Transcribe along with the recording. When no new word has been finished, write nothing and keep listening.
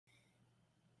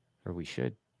or we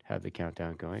should have the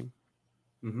countdown going.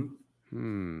 Mm-hmm.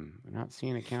 I'm not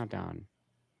seeing a countdown.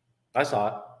 I saw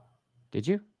it. Did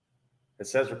you? It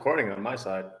says recording on my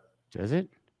side. Does it?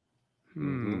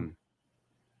 Mm-hmm. Hmm.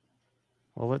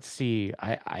 Well, let's see.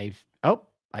 Oh,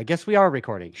 I guess we are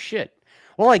recording. Shit.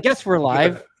 Well, I guess we're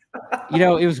live.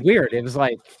 It was weird. It was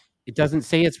like it doesn't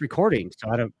say it's recording, so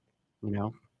I don't. You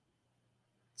know.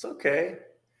 It's okay.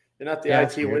 You're not the Yeah,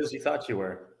 it's IT weird. whiz you thought you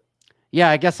were. Yeah,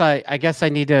 I guess I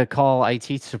need to call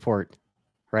IT support,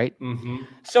 right? Mm-hmm.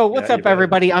 So, Yeah, what's you up, better.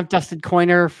 everybody? I'm Dustin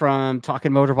Coiner from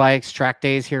Talkin Motorbikes Track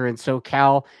Days here in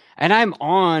SoCal, and I'm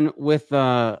on with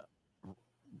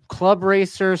club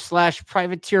racer slash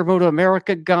privateer Moto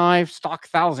America guy, Stock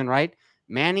Thousand, right?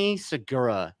 Manny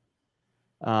Segura.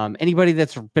 Anybody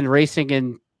that's been racing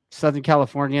in Southern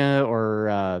California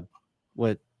or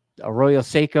what Arroyo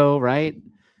Seco, right?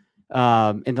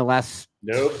 In the last,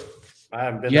 Nope. I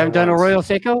haven't been you there haven't done once. Arroyo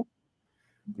Seco?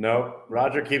 Nope.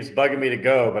 Roger keeps bugging me to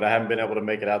go, but I haven't been able to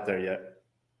make it out there yet.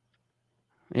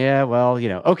 Yeah, well,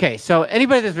 okay. So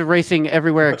anybody that's been racing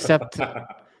everywhere except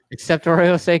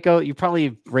Arroyo Seco, you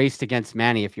probably raced against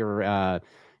Manny if you're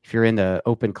in the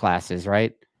open classes,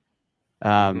 right?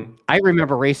 Mm-hmm. I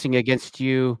remember racing against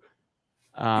you.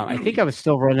 I think I was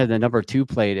still running the number 2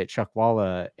 plate at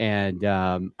Chuckwalla, and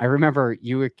I remember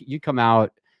you come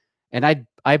out, and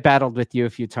I battled with you a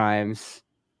few times.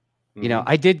 Mm-hmm.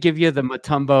 I did give you the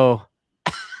Matumbo,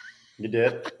 You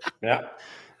did. Yeah. You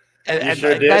and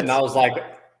sure did. And that's I was like,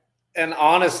 and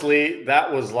honestly,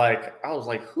 that was like, I was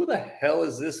like, who the hell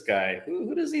is this guy?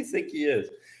 Who does he think he is?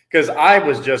 Because I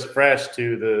was just fresh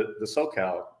to the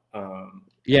SoCal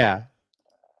yeah,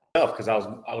 because I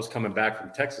was coming back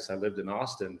from Texas. I lived in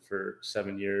Austin for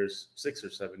 7 years, 6 or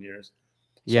 7 years.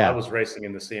 So I yeah, was racing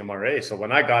in the CMRA. So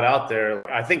when I got out there,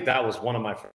 I think that was one of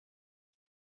my first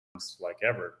like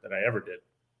ever that I ever did.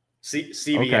 okay,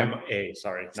 CVMA,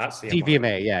 sorry, not CMRA.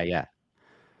 CVMA, yeah.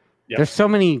 There's Yep. so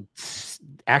many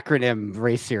acronym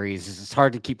race series; it's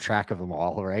hard to keep track of them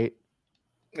all, right?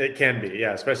 It can be,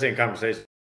 yeah, especially in conversation.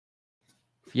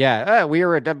 Yeah, we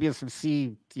were at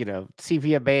WSMC,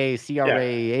 CVMA, Yeah.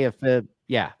 CRA, AFib.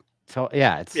 Yeah. So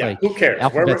yeah, it's Yeah, like who cares?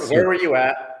 alphabet Where soup. were you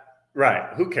at?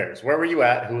 Right. Who cares? Where were you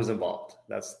at? Who was involved?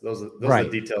 Those are the Right.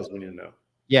 details we need to know.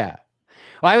 Yeah.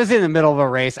 Well, I was in the middle of a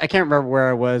race. I can't remember where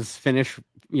I was finish,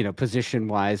 position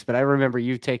wise, but I remember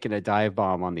you taking a dive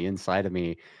bomb on the inside of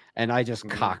me, and I just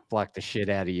Mm-hmm. cock blocked the shit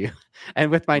out of you. And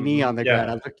with my knee Mm-hmm. on the ground,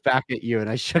 I Yeah. looked back at you and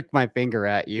I shook my finger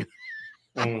at you.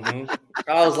 Mm-hmm.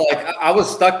 I was like, I was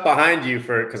stuck behind you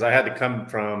because I had to come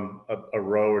from a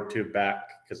row or two back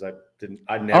because I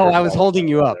Oh, never I was holding qualified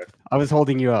you over up. there. I was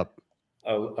holding you up.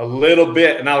 A little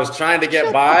bit, and I was trying to get Shut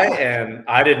the by, fuck. and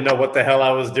I didn't know what the hell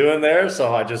I was doing there,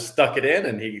 so I just stuck it in,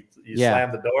 and he Yeah.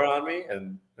 slammed the door on me,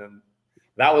 and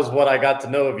that was what I got to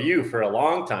know of you for a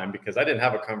long time because I didn't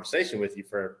have a conversation with you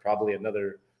for probably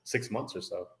another 6 months or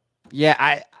so.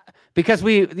 Yeah, because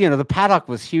the paddock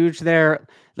was huge there.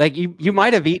 Like you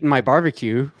might have eaten my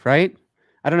barbecue, right?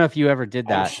 I don't know if you ever did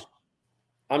I'm that. sh-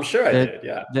 I'm sure I The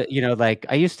did, yeah. like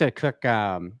I used to cook.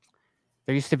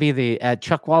 There used to be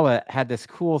Chuck Walla had this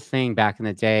cool thing back in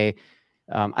the day.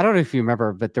 I don't know if you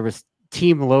remember, but there was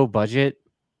Team Low Budget,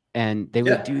 and they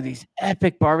would Yeah. do these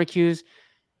epic barbecues.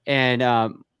 And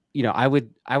I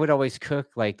would always cook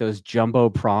like those jumbo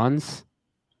prawns,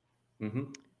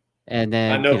 Hmm. and I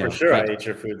then know for sure I like ate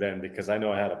your food then because I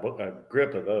know I had a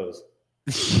grip of those.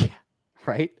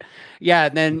 right? Yeah,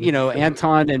 and then,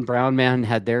 Anton and Brown Man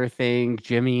had their thing,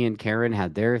 Jimmy and Karen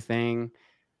had their thing.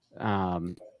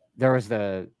 Um, there was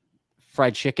the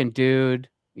fried chicken dude,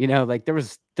 like there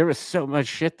was so much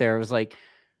shit there. It was like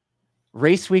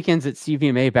race weekends at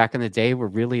CVMA back in the day were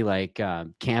really like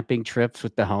camping trips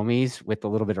with the homies with a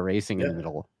little bit of racing in Yeah. the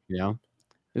middle. It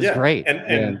was Yeah, great.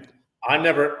 and I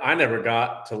never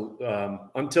got to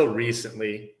until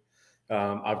recently.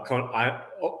 I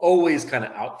always kind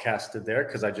of outcasted there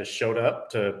because I just showed up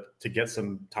to get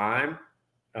some time,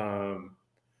 um,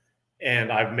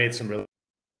 and I've made some really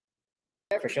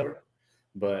for sure.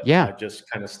 But Yeah. I just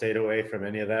kind of stayed away from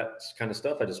any of that kind of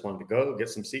stuff. I just wanted to go get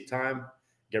some seat time,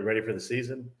 get ready for the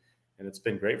season, and it's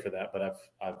been great for that. But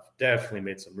I've definitely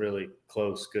made some really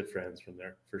close, good friends from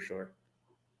there for sure.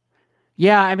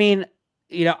 Yeah, I mean,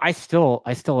 I still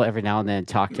every now and then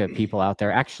talk to people out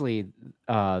there. Actually,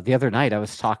 the other night I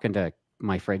was talking to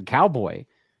my friend Cowboy,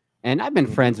 and I've been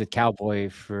Hmm. friends with Cowboy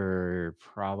for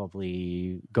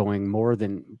probably more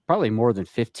than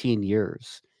 15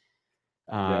 years.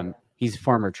 Yeah. He's a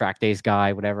former track days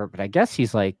guy, whatever, but I guess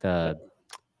he's like the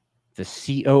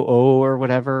COO or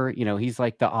whatever. He's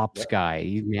like the ops Yep. guy.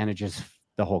 He manages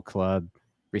the whole club,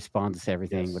 responds to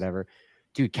everything, Yes. whatever.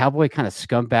 dude, Cowboy kind of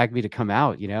scumbagged me to come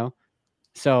out, you know?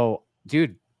 So,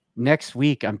 dude, next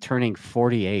week I'm turning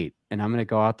 48 and I'm going to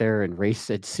go out there and race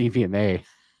at CVMA.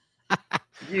 I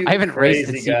You haven't raced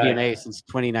at crazy guy. CVMA since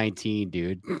 2019,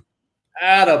 dude.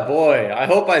 Atta boy. I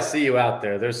hope I see you out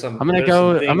there. There's I'm some going to there's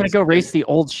some go I'm going to things go race in, the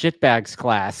old shitbags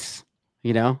class,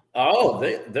 you know? oh,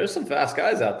 there's some fast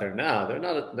guys out there now. They're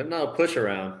not a push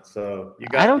around. So you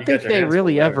I got don't you got think your they hands full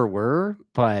really there. ever were,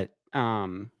 but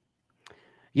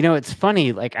you know, it's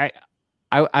funny like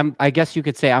I guess you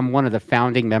could say I'm one of the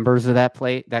founding members of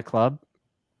that club.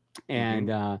 And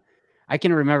Hmm. I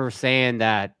can remember saying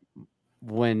that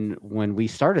when we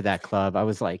started that club, I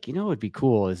was like, you know, it'd be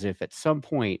cool is if at some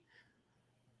point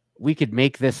we could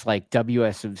make this like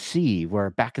WSMC, where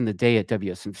back in the day at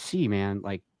WSMC, man,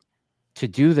 like to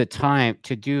do the time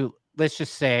to do, let's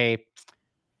just say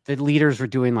the leaders were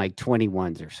doing like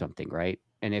 21s or something, right?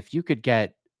 And if you could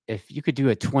do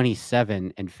a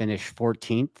 27 and finish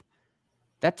 14th,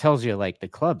 that tells you like the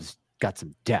club's got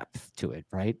some depth to it,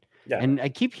 right? Yeah. And I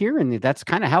keep hearing that that's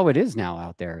kind of how it is now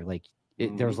out there. Like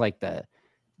there's Hmm. like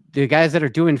the guys that are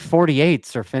doing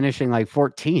 48s are finishing like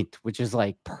 14th, which is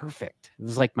like perfect. It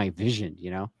was like my vision,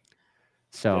 you know?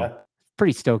 So Yeah.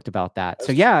 pretty stoked about that. So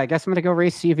That's yeah, I guess I'm gonna go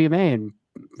race CVMA and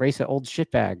race an old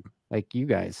shitbag like you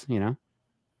guys, you know,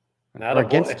 or atta boy.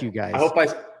 against you I guys.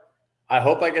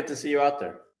 hope I get to see you out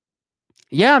there.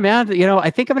 Yeah, man. You know, I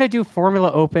think I'm gonna do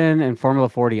Formula Open and Formula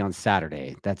 40 on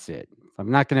Saturday. That's it.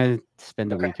 I'm not gonna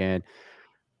spend the Okay. weekend.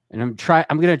 And I'm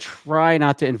gonna try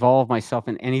not to involve myself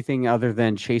in anything other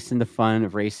than chasing the fun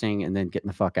of racing and then getting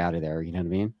the fuck out of there. You know what I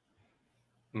mean?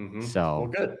 Hmm. Well,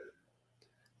 So good.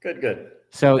 Good, good.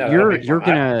 so Yeah, that'll be you're fun.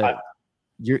 gonna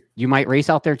you might race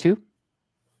out there too?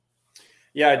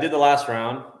 Yeah, I did the last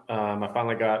round. I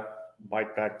finally got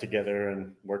bike back together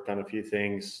and worked on a few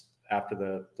things after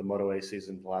the Moto A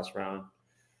season, the last round,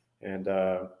 and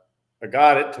I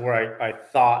got it to where I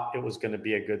thought it was going to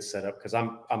be a good setup because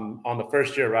I'm on the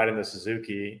first year riding the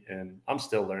Suzuki and I'm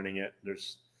still learning it.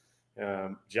 There's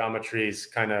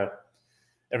geometries, kind of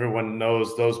everyone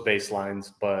knows those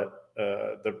baselines, but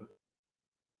the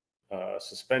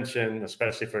suspension,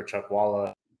 especially for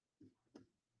Chuckwalla,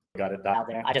 got it out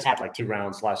there. I just had like 2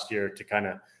 rounds last year to kind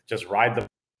of just ride the,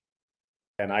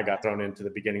 and I got thrown into the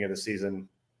beginning of the season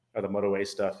of the Moto A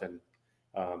stuff, and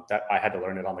that I had to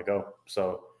learn it on the go.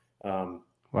 So I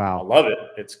Wow. love it.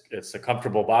 It's a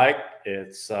comfortable bike.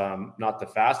 It's not the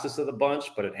fastest of the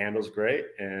bunch, but it handles great.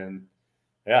 And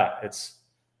yeah, it's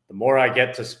the more I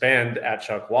get to spend at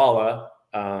Chuckwalla,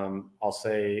 I'll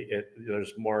say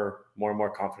there's more and more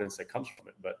confidence that comes from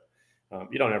it. But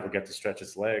you don't ever get to stretch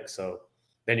its legs, so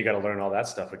then you got to learn all that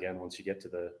stuff again once you get to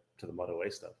the Moto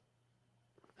A stuff.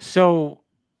 So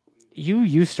you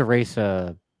used to race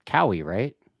a Cowie,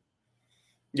 right?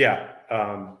 Yeah.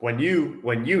 When you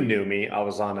knew me, I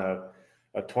was on a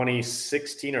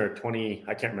 2016 or 20.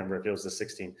 I can't remember if it was the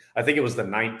 16. I think it was the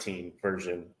 19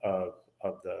 version of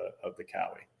the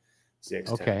Cowie,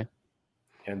 ZX10. Okay.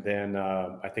 And then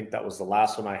I think that was the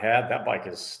last one I had. That bike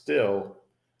is still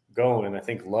going. I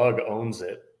think Lug owns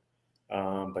it,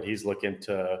 but he's looking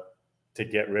to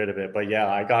get rid of it. But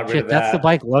yeah, I got rid of Shit, that's the that.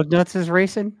 bike Lugnuts is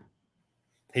racing?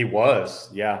 He was,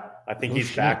 yeah. I think No he's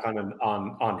shit. back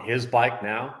on his bike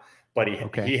now, but he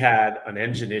Okay. had an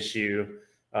engine issue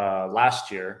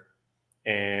last year,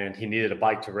 and he needed a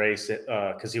bike to race it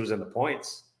because he was in the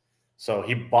points. So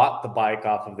he bought the bike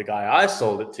off of the guy I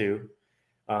sold it to,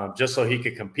 just so he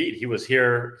could compete. He was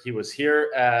here. He was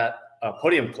here at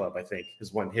Podium Club, I think,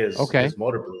 is when Okay. his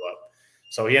motor blew up.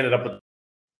 So he ended up with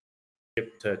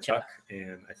to Chuck,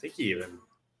 and I think he even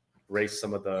raced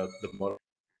some of the motor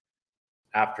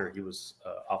after he was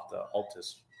off the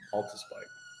Altus bike.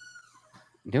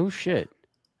 No shit.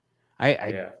 I I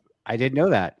Yeah, I didn't know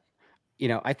that. You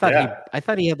know, yeah. I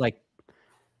thought he had like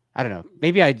I don't know.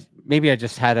 Maybe I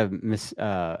just had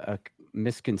a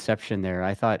misconception there.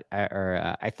 I thought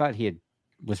he had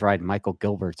was riding Michael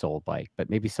Gilbert's old bike, but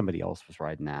maybe somebody else was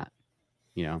riding that,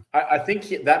 you know. I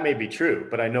think that may be true,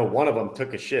 but I know one of them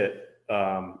took a shit.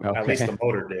 At least Okay. the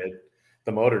motor did.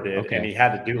 The motor did, and Okay. he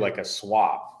had to do like a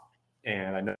swap.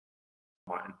 And I know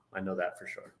mine. I know that for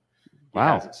sure. He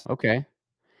has Wow. it. Okay.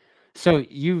 So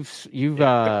you've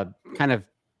Yeah, kind of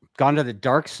gone to the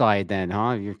dark side then,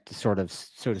 huh? You're sort of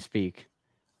so to speak.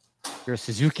 You're a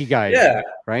Suzuki guy, yeah,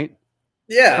 right?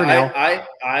 yeah. For now.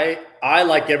 I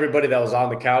like everybody that was on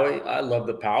the Cowie. I love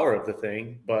the power of the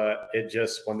thing, but it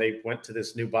just when they went to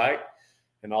this new bike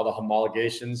and all the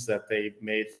homologations that they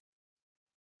made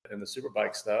and the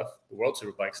Superbike stuff, the World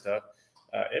Superbike stuff,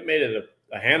 it made it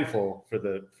a handful for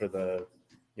the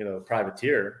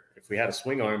privateer. If we had a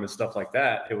swing arm and stuff like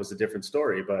that, it was a different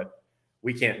story. But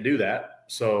we can't do that.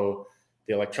 So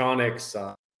the electronics,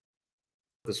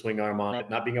 the swing arm on it,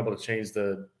 not being able to change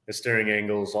the steering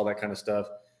angles, all that kind of stuff,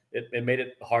 it made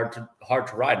it hard to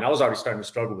ride. And I was already starting to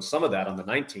struggle with some of that on the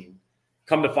 19.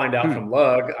 Come to find out from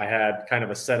Lug, I had kind of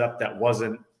a setup that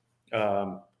wasn't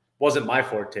my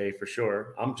forte for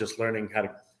sure. I'm just learning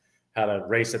how to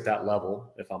race at that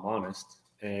level, if I'm honest.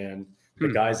 And the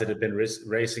guys that have been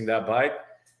racing that bike,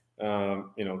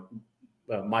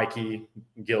 Mikey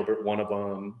Gilbert, one of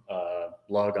them,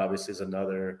 Lug obviously is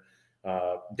another,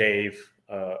 Dave,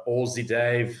 Olsey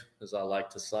Dave, as I like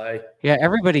to say. Yeah,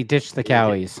 everybody ditched the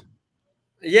Cowies.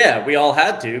 Yeah, we all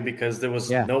had to, because there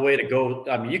was no way to go.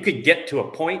 I mean, you could get to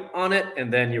a point on it,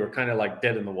 and then you were kind of like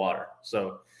dead in the water.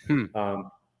 So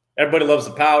everybody loves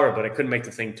the power, but I couldn't make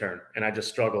the thing turn. And I just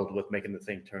struggled with making the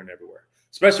thing turn everywhere,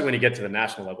 especially when you get to the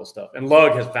national level stuff. And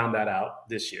Lug has found that out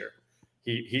this year.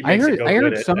 He makes it go good. I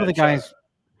heard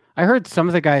some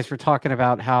of the guys were talking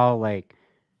about how like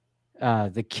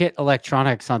the kit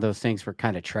electronics on those things were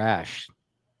kind of trash.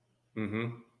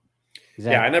 Mm-hmm.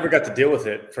 Yeah, I never got to deal with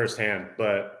it firsthand,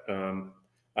 but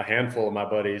a handful of my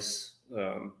buddies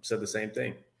said the same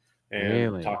thing.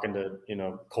 And talking to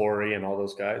Corey and all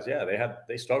those guys,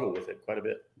 they struggled with it quite a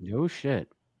bit. No shit.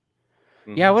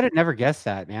 Mm-hmm. Yeah, I would have never guessed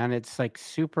that, man. It's like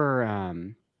super.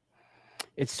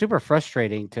 It's super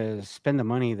frustrating to spend the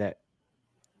money that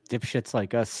dipshits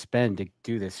like us spend to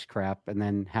do this crap and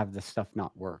then have the stuff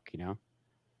not work.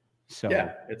 So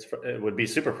yeah, it would be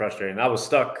super frustrating. I was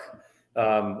stuck.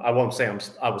 I won't say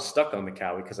I was stuck on the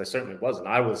Cowie, because I certainly wasn't.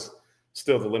 I was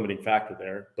still the limiting factor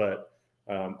there. But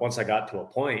once I got to a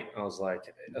point, I was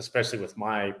like, especially with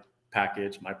my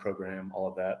package, my program, all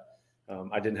of that,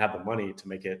 I didn't have the money to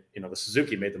make it. The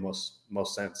Suzuki made the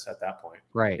most sense at that point.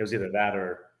 Right. It was either that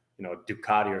or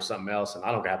Ducati or something else, and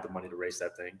I don't have the money to race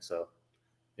that thing. So,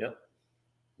 yep.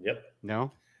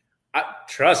 No.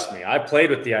 Trust me, I played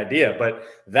with the idea, but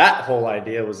that whole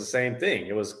idea was the same thing.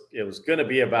 It was going to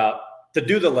be about, to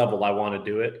do the level I want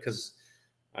to do it, because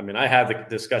I mean, I had the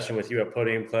discussion with you at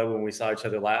Podium Club when we saw each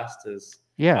other last.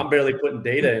 I'm barely putting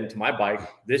data into my bike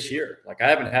this year. Like, I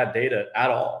haven't had data at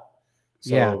all.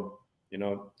 So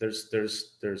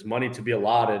there's money to be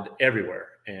allotted everywhere,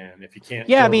 and if you can't,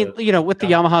 I mean, with the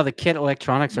Yamaha, the kit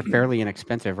electronics are fairly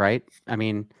inexpensive, right? I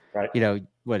mean, right.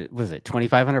 What was it,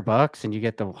 $2,500, and you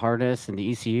get the harness and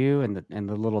the ECU and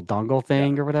the little dongle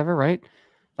thing or whatever, right?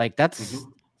 Like that's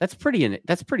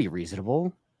pretty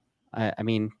reasonable. I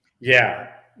mean, I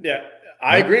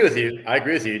agree with you.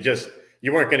 Just,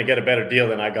 you weren't going to get a better deal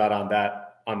than I got on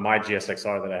my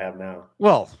GSXR that I have now.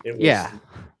 Well, it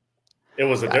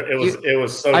was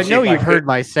so I cheap. know you've heard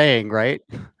my saying, right?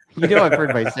 I've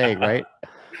heard my saying, right?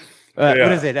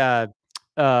 What is it? And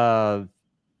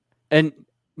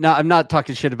no, I'm not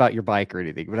talking shit about your bike or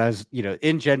anything, but I was,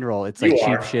 in general, it's like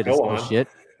cheap shit is still shit,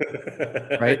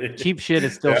 right? Cheap shit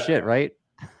is still shit, right?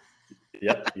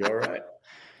 Yep, you're right.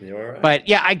 But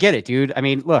yeah, I get it, dude. I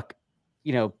mean, look,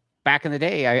 back in the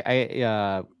day,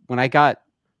 I when I got,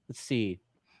 let's see,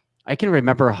 I can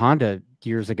remember Honda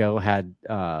years ago had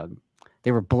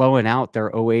they were blowing out their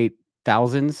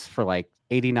 08,000s for like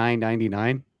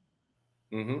 $89.99.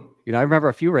 Mm-hmm. I remember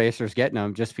a few racers getting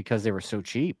them just because they were so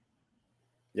cheap.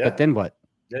 Yeah. But then what?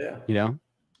 Yeah.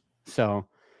 So,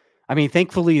 I mean,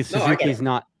 thankfully Suzuki's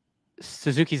not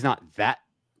that.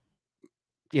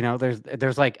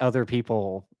 There's like other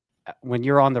people when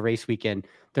you're on the race weekend.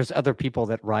 There's other people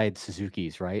that ride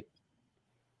Suzukis, right?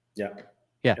 Yeah.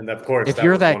 Yeah. And of course, if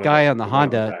you're that guy on the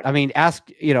Honda, I mean,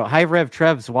 ask, High Rev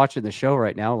Trev's watching the show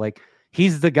right now. Like,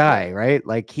 he's the guy, right?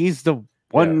 Like, he's the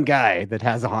one guy that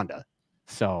has a Honda.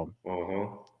 So,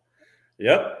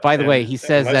 yep. By the way, he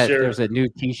says that there's a new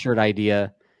T-shirt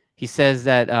idea. He says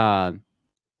that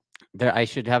I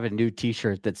should have a new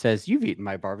T-shirt that says, "You've eaten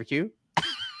my barbecue."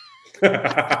 Good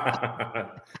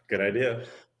idea.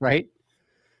 Right?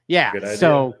 Yeah. Good idea.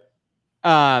 So,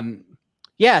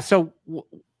 So,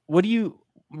 what do you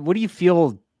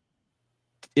feel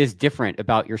is different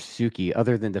about your Suzuki,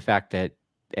 other than the fact that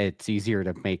it's easier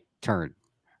to make turn?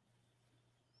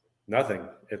 Nothing.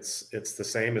 It's the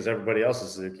same as everybody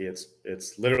else's Suzuki.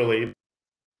 It's literally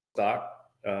stock,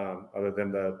 other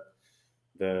than the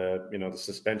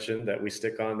suspension that we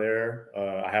stick on there.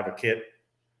 I have a kit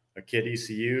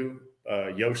ECU,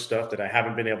 Yosh stuff that I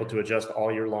haven't been able to adjust all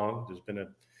year long. There's been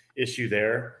an issue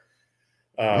there.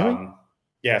 Really?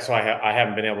 Yeah, so I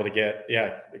haven't been able to get.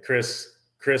 Yeah, Chris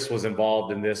was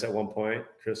involved in this at one point.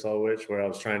 Chris Ulwich, where I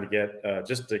was trying to get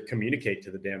just to communicate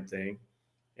to the damn thing.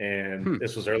 And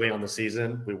this was early on the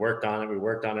season. We worked on it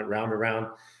round around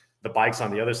the bikes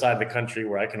on the other side of the country,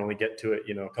 where I can only get to it,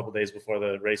 a couple days before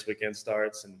the race weekend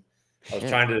starts. And I was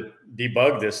trying to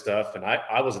debug this stuff, and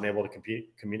I wasn't able to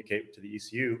communicate to the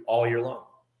ECU all year long.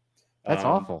 That's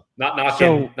awful. Not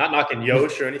knocking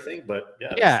Yosh or anything, but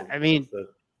yeah. I mean,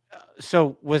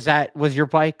 so was your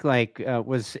bike like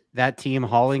was that team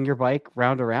hauling your bike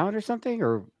round around or something,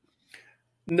 or?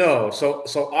 No,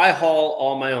 so I haul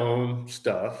all my own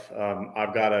stuff.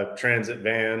 I've got a transit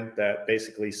van that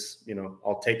basically,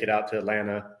 I'll take it out to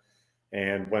Atlanta,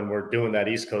 and when we're doing that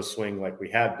East Coast swing like we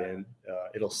had been,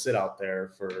 it'll sit out there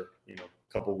for a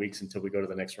couple of weeks until we go to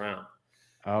the next round.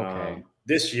 Okay.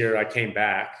 This year I came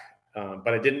back,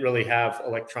 but I didn't really have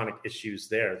electronic issues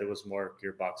there. There was more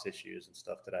gearbox issues and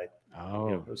stuff that it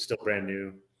was still brand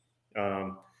new.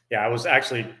 I was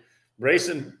actually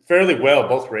racing fairly well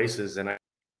both races, and I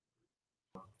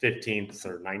 15th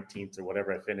or 19th or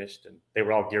whatever I finished, and they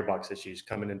were all gearbox issues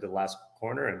coming into the last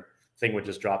corner, and thing would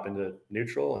just drop into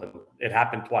neutral, and it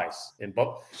happened twice in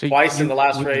the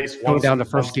last race. Go down to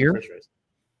first gear.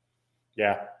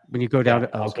 Yeah, when you go down,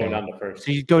 I was going down to first.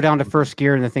 So you go down to first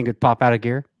gear, and the thing could pop out of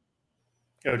gear.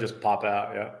 It would just pop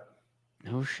out. Yeah.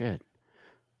 No shit.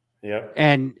 Yep.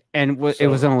 And it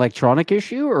was an electronic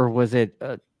issue, or was it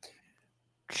a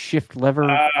shift lever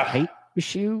height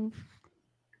issue?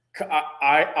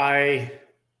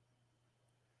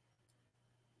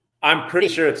 I'm pretty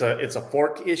sure it's a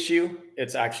fork issue.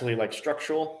 It's actually like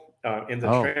structural in the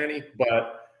tranny,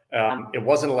 but it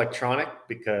wasn't electronic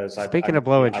because speaking of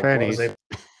blowing trannies.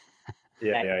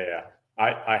 Yeah.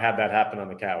 I had that happen on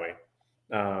the Cowie.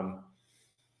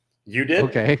 You did?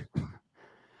 Okay.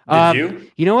 Did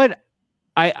you? You know what?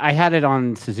 I had it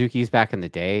on Suzuki's back in the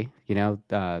day.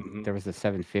 There was a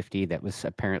 750 that was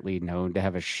apparently known to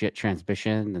have a shit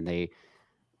transmission, and they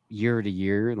year to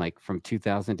year, like from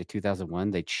 2000 to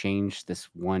 2001, they changed this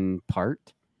one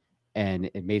part,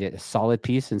 and it made it a solid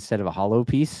piece instead of a hollow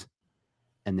piece.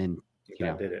 And then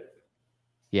did it.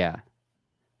 Yeah,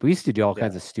 we used to do all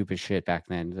kinds of stupid shit back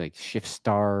then, like shift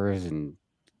stars and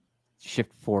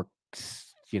shift forks.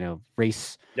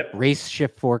 Race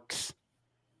shift forks.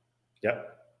 Yep.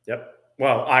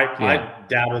 Well, I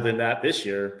dabbled in that this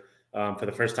year for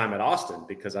the first time at Austin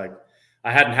because I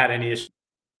hadn't had any issue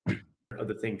of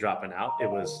the thing dropping out. It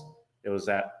was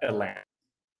at Atlanta,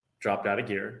 dropped out of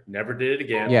gear, never did it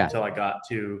again until I got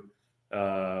to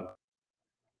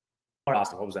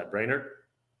Austin. What was that, Brainerd?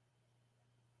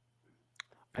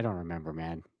 I don't remember,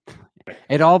 man.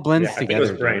 It all blends together. I think it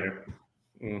was Brainerd.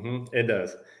 It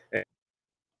does.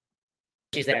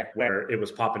 She's there where it was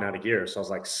popping out of gear. So I was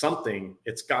like,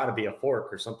 it's got to be a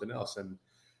fork or something else. And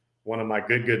one of my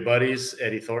good buddies,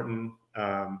 Eddie Thornton,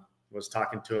 was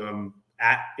talking to him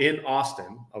in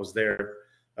Austin. I was there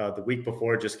the week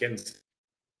before, just getting,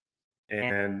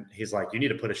 and he's like, "You need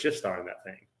to put a shift star in that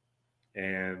thing."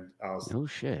 And I was, "No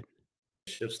shit,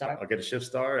 shift star. I'll get a shift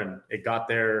star." And it got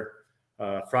there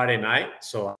Friday night.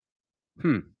 So,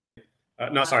 no,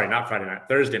 sorry, not Friday night,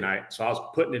 Thursday night. So I was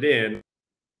putting it in.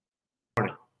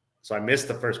 So I missed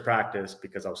the first practice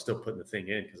because I was still putting the thing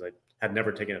in because I had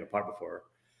never taken it apart before.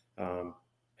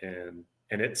 And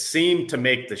it seemed to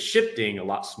make the shifting a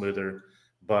lot smoother,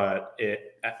 but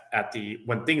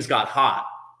when things got hot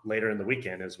later in the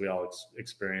weekend, as we all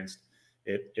experienced,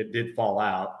 it did fall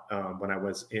out when I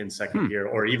was in second gear,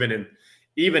 or even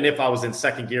if I was in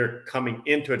second gear coming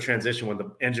into a transition when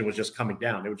the engine was just coming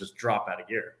down, it would just drop out of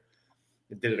gear.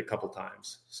 It did it a couple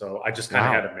times. So I just kind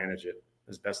of had to manage it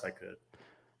as best I could.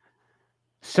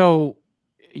 So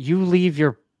you leave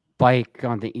your bike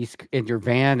on the East, in your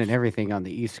van and everything on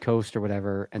the East Coast or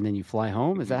whatever, and then you fly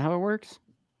home? Is that how it works?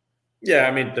 Yeah,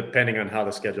 I mean, depending on how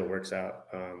the schedule works out.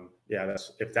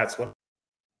 That's what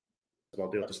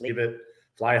I'll do. I'll just leave it,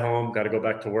 fly home, got to go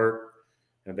back to work,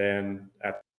 and then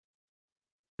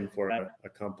for a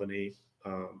company.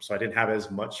 So I didn't have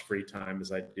as much free time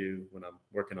as I do when I'm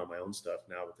working on my own stuff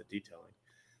now with the detailing,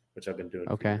 which I've been doing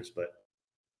for years. But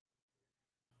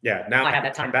yeah, now I have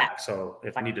that time back. So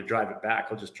if I need to drive it back,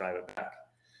 I'll just drive it back.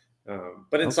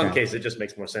 But in some cases, it just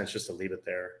makes more sense just to leave it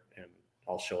there, and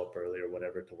I'll show up early or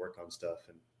whatever to work on stuff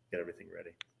and get everything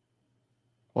ready.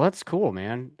 Well, that's cool,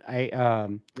 man.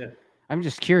 I'm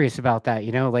just curious about that.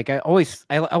 Like I always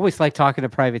like talking to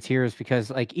privateers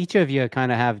because like each of you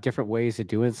kind of have different ways of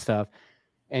doing stuff.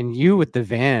 And you with the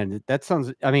van, that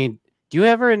sounds, I mean, do you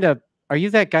ever end up, are you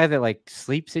that guy that like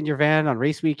sleeps in your van on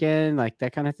race weekend, like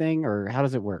that kind of thing? Or how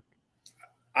does it work?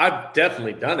 I've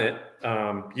definitely done it.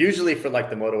 Usually for like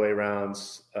the motorway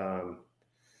rounds,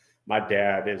 my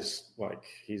dad is like,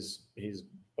 he's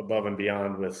above and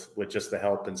beyond with just the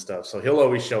help and stuff. So he'll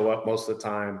always show up most of the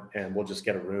time, and we'll just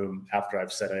get a room after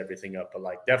I've set everything up. But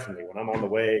like definitely when I'm on the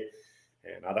way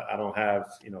and I don't have,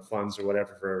 funds or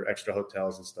whatever for extra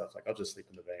hotels and stuff. Like I'll just sleep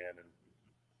in the van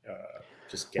and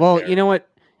just get Well, you there. know what?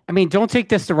 I mean, don't take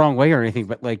this the wrong way or anything,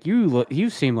 but like you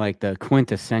seem like the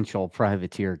quintessential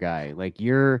privateer guy. Like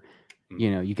you're,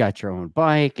 Mm-hmm. you got your own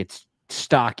bike. It's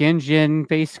stock engine,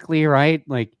 basically, right?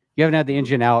 Like you haven't had the Mm-hmm.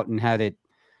 engine out and had it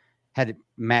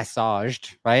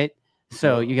massaged, right?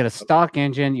 So you Nope. got a stock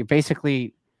engine. You're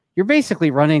basically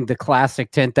running the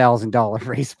classic $10,000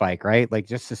 race bike, right? Like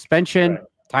just suspension, Right.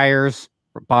 tires,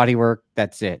 bodywork.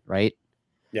 That's it, right?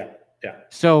 Yeah. Yeah.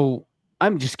 So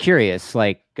I'm just curious,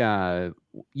 like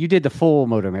you did the full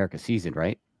Moto America season,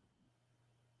 right?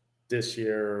 This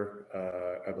year,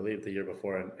 I believe the year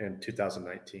before in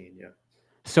 2019. Yeah.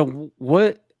 So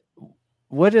what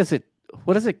does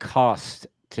it cost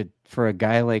for a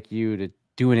guy like you to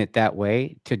doing it that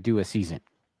way to do a season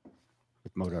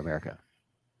with Moto America?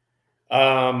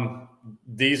 Um,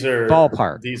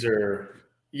 Ballpark. these are,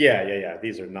 yeah, yeah, yeah.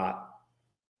 These are not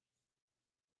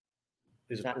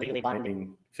legally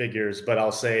binding figures, but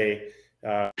I'll say,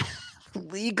 uh,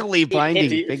 Legally binding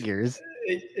 50, figures.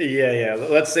 yeah, yeah.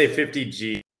 Let's say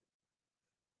 50G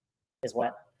is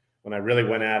what, when I really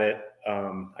went at it,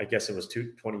 I guess it was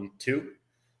 222.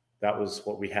 That was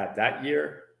what we had that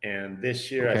year. And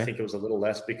this year, I Okay. think it was a little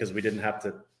less because we didn't have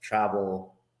to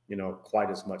travel, quite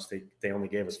as much. They only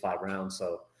gave us 5 rounds.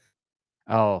 So,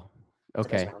 Oh,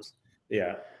 okay.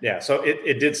 yeah. Yeah. So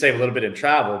it did save a little bit in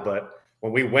travel. But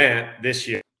when we went this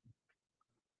year,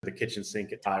 the kitchen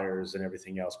sink at tires and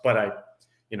everything else. But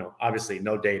obviously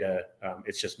no data.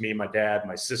 It's just me, my dad,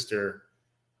 my sister,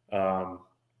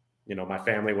 my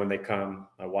family when they come,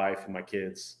 my wife and my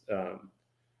kids.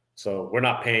 So we're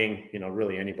not paying,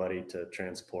 really anybody to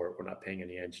transport. We're not paying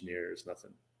any engineers,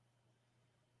 nothing.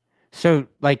 So,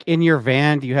 like in your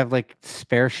van, do you have like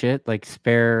spare shit, like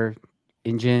spare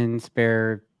engine,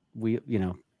 spare wheel,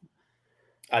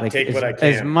 I like take what I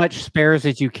as can. much spares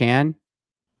as you can?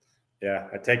 Yeah,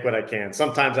 I take what I can.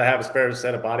 Sometimes I have a spare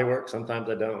set of bodywork. Sometimes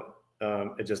I don't.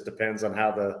 It just depends on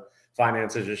how the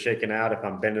finances are shaking out. If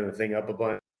I'm bending the thing up a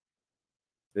bunch.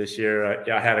 This year,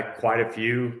 I had quite a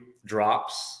few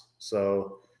drops.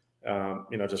 So,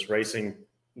 just racing,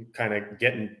 kind of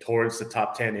getting towards the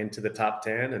top 10, into the top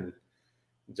 10, and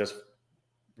just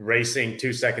racing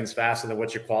 2 seconds faster than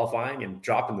what you're qualifying and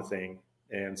dropping the thing.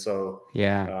 And so,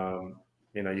 Yeah.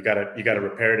 you gotta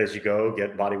repair it as you go,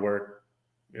 get body work,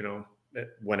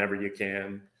 whenever you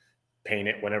can, paint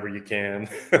it whenever you can.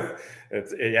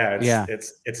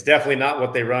 It's definitely not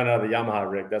what they run out of the Yamaha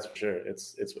rig. That's for sure.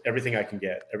 It's everything I can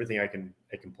get, everything I can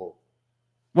pull.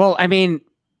 Well, I mean,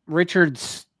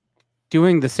 Richard's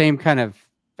doing the same kind of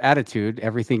attitude,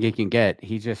 everything he can get.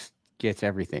 He just gets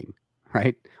everything,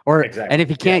 right? And Exactly. if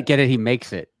he Yeah. can't get it, he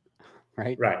makes it,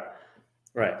 right? Right.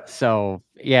 Right. So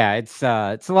yeah, it's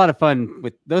a lot of fun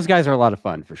with those guys are a lot of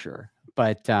fun for sure.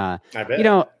 But I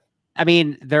bet. I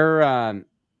mean, they're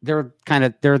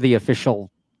the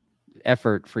official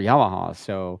effort for Yamaha,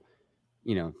 so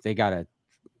they gotta.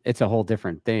 It's a whole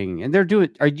different thing, and they're doing.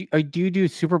 Do you do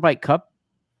Superbike Cup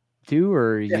too,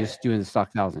 or are you just doing the Stock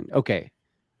 1000? Okay.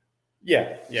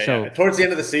 Yeah. Towards the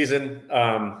end of the season,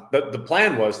 the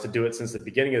plan was to do it since the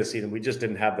beginning of the season. We just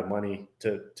didn't have the money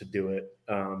to do it.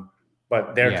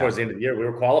 But towards the end of the year, we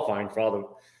were qualifying for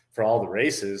all the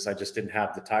races. I just didn't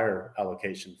have the tire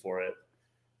allocation for it.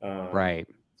 Right.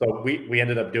 So we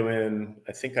ended up doing.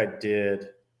 I think I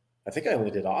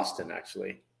only did Austin,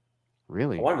 actually.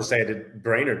 Really? I wanted to say I did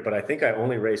Brainerd, but I think I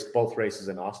only raced both races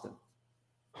in Austin.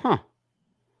 Huh.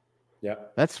 Yeah.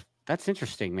 That's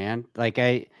interesting, man. Like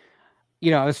I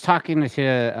was talking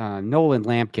to Nolan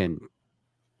Lampkin,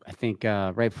 I think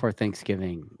right before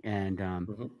Thanksgiving, and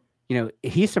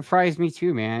he surprised me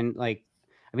too, man. Like,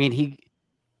 I mean,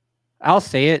 I'll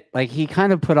say it, like he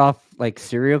kind of put off like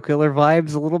serial killer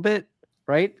vibes a little bit,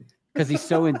 right? Because he's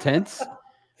so intense.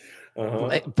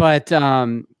 But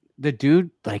the dude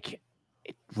like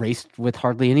raced with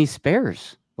hardly any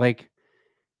spares. Like,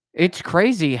 it's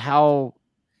crazy how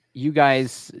you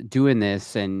guys doing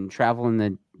this and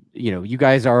traveling you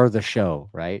guys are the show,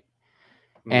 right?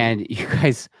 Mm-hmm.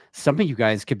 And some of you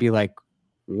guys could be like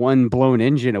one blown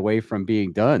engine away from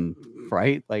being done,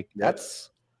 right? Like that's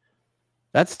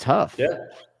tough. Yeah,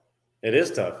 it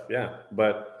is tough. Yeah.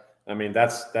 But I mean,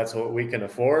 that's what we can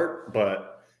afford,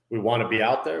 but we want to be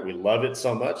out there. We love it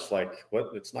so much. Like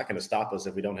it's not going to stop us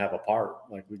if we don't have a part.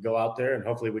 Like we go out there and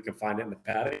hopefully we can find it in the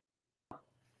paddock.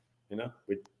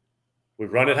 We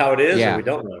run it how it is, or we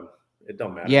don't run. It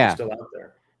don't matter. Yeah. We're still out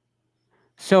there.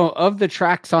 So of the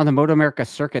tracks on the Moto America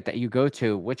circuit that you go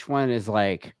to, which one is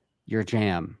like your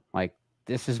jam? Like,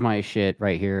 this is my shit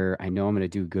right here. I know I'm going to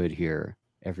do good here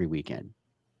every weekend.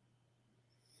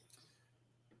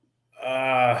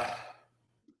 Uh,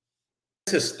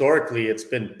 Historically, it's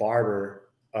been Barber.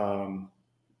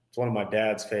 It's one of my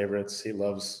dad's favorites. He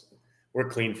loves. We're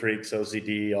clean freaks,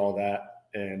 OCD, all that,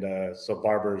 and so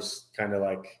Barber's kind of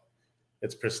like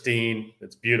it's pristine,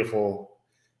 it's beautiful.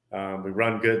 We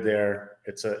run good there.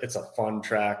 It's a fun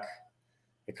track.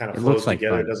 It kind of It flows looks like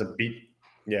together. It fun. doesn't beat.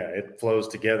 Yeah, it flows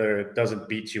together. It doesn't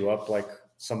beat you up like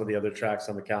some of the other tracks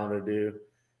on the calendar do.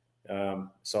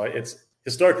 So it's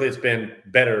historically it's been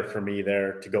better for me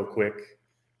there to go quick.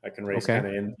 I can race Okay.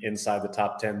 kind of inside the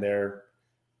top 10 there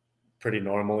pretty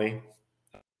normally.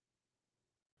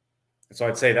 So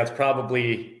I'd say that's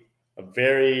probably a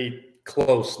very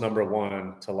close number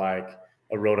one to like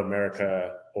a Road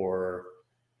America or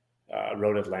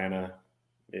Road Atlanta.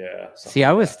 Yeah, See, something I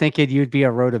like was that. thinking you'd be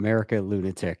a Road America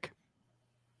lunatic.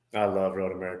 I love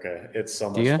Road America. It's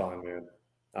so Do much you? fun, man.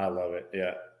 I love it.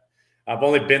 Yeah. I've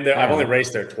only been there. I've Yeah. only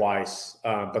raced there twice.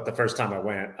 But the first time I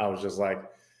went, I was just like,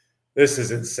 this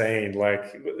is insane.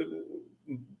 Like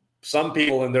some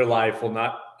people in their life will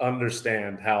not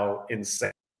understand how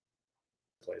insane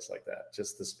a place like that.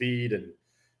 Just the speed and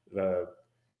the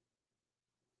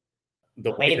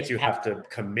the way that you have to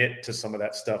commit to some of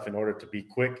that stuff in order to be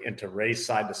quick and to race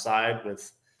side to side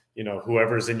with,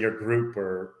 whoever's in your group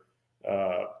or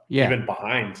Yeah. even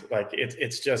behind. Like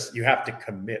it's just you have to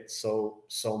commit so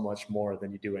much more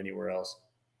than you do anywhere else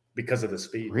because of the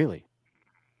speed. Really.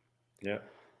 Yeah.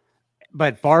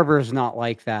 But Barber's not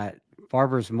like that.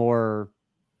 Barber's more,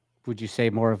 would you say,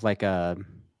 more of like a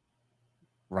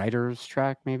writer's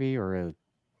track, maybe, or a,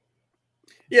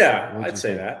 Yeah, what would I'd you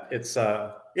say say? that.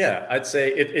 I'd say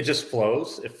it just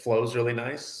flows. It flows really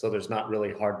nice. So there's not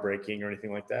really hard braking or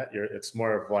anything like that. It's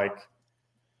more of like,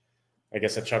 I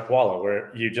guess, a Chuck Walla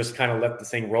where you just kind of let the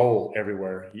thing roll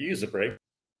everywhere. You use a brake,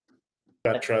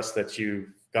 you got trust that you've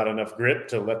got enough grip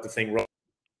to let the thing roll.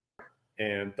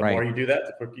 And the more Right. you do that,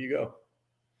 the quicker you go.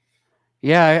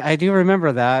 Yeah, I do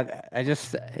remember that.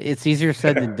 It's easier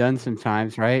said than done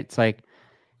sometimes, right? It's like,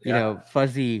 Yeah.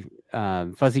 Fuzzy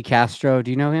Castro. Do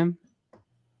you know him?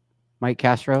 Mike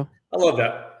Castro? I love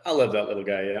that. I love that little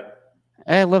guy. Yeah.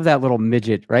 I love that little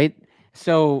midget, right?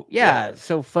 So Yeah. yeah,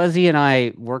 so Fuzzy and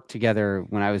I worked together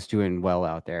when I was doing well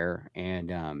out there, and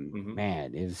Mm-hmm.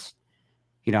 man, it was,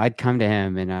 I'd come to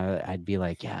him and I'd be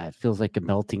like, yeah, it feels like a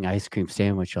melting ice cream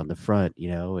sandwich on the front,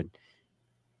 and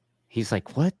he's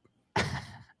like, what?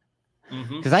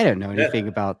 Mm-hmm. Because I don't know Yeah. anything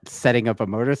about setting up a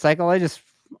motorcycle. I just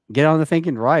get on the thing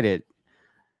and ride it.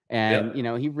 And,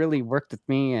 Yep. he really worked with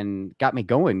me and got me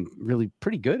going really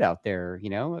pretty good out there. It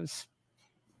was,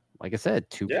 like I said,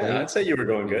 two Yeah. I'd plates, say you were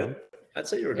going good. I'd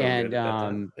say you were going good And at that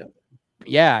time. Yeah.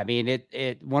 yeah, I mean,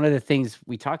 one of the things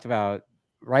we talked about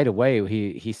right away,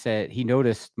 he said he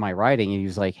noticed my riding and he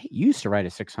was like, hey, you used to ride a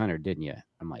 600, didn't you?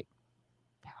 I'm like,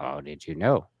 how did you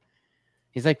know?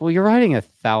 He's like, well, you're riding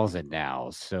 1,000 now.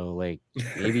 So like,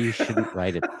 maybe you shouldn't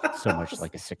ride it so much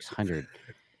like a 600.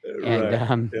 And,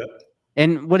 Right. Yeah.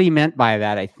 and what he meant by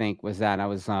that, I think, was that I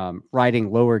was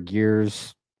riding lower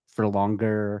gears for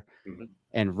longer Mm-hmm.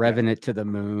 and Yeah. revving it to the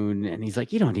moon. And he's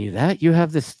like, you don't need that. You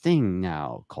have this thing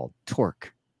now called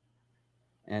torque.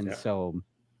 And Yeah. so,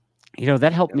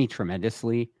 that helped Yeah. me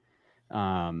tremendously.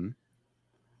 I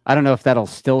don't know if that'll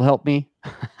still help me.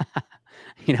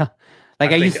 you know,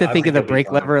 like I used to I think of think the you'll be brake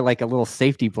fine. lever like a little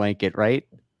safety blanket, right?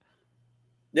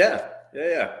 Yeah, yeah,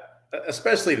 yeah.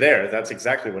 Especially there, that's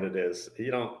exactly what it is. You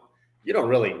don't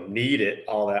really need it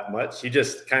all that much. You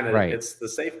just kind of Right, it's the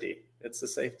safety. It's the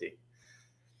safety.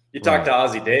 You talk to right.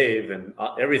 Ozzy Dave, and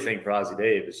everything for Ozzy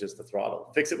Dave is just the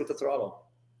throttle. Fix it with the throttle.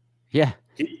 Yeah.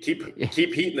 Keep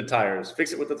heating the tires.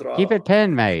 Fix it with the Keep it throttle.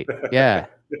 pen, mate. Yeah.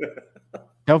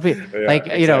 Don't be Yeah, like,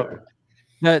 exactly.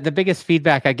 the biggest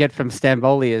feedback I get from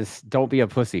Stamboli is don't be a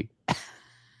pussy.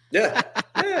 Yeah,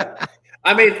 yeah, yeah.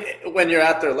 I mean, when you're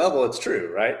at their level, it's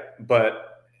true, right?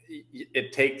 But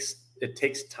it takes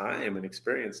time and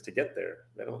experience to get there.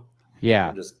 They don't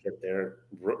Yeah. just get there,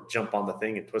 jump on the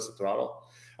thing, and twist the throttle.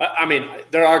 I mean,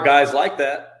 there are guys like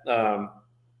that.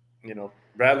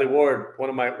 Bradley Ward, one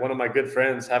of my good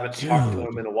friends. Haven't talked to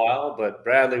him Dude. in a while, but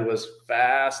Bradley was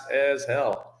fast as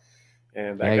hell,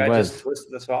 and Yeah, that he guy just was.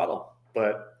 twisted the throttle.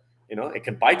 But it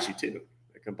can bite you too.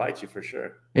 It can bite you for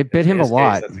sure. It And bit in him a his case,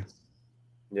 lot, that's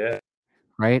yeah.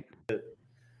 right?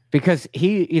 Because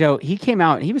he came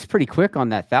out, he was pretty quick on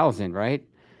that 1,000, right?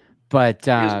 But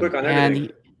He was quick on man,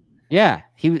 everything. yeah,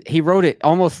 he rode it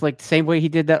almost like the same way he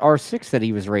did that R6 that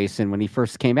he was racing when he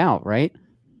first came out, right?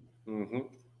 Hmm.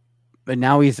 But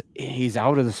now he's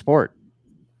out of the sport,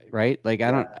 right? Like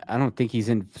Yeah. I don't think he's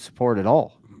in support at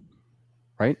all,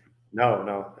 right? No,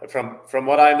 no. From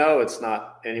what I know, it's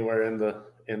not anywhere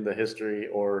in the history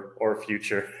or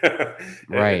future.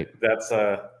 Right. That's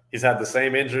he's had the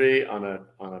same injury on a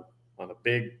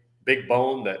big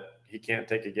bone that he can't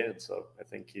take again. So I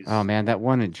think Oh he's man, that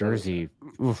one in still Jersey.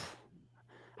 Oof.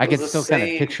 it I was could the still kind of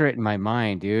same picture it in my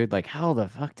mind, dude. Like, how the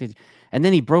fuck did? And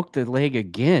then he broke the leg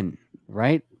again,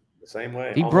 right? the same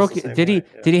way, He almost broke the it. same way.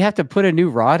 Yeah. Did he have to put a new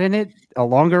rod in it, a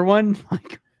longer one?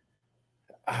 Like,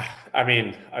 I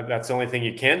mean, that's the only thing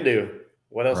you can do.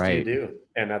 What else do you right, do?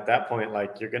 And at that point,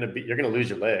 like you're gonna lose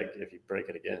your leg if you break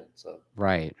it again. So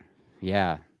right,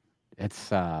 yeah.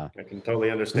 It's I can totally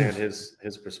understand oof.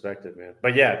 his perspective, man.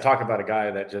 But yeah, talk about a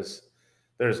guy that just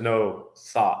there's no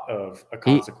thought of a he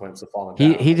consequence of falling he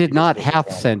down. he Like he did just not goes half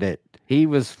regardless. send it. He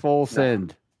was full No.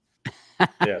 send.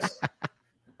 Yes.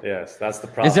 Yes, that's the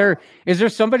Is problem. there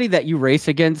somebody that you race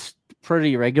against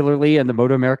pretty regularly in the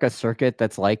Moto America circuit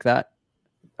that's like that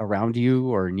around you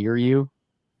or near you?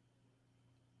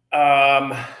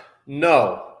 Um,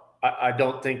 no, I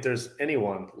don't think there's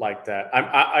anyone like that.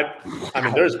 I mean,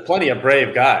 Wow. there's plenty of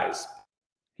brave guys.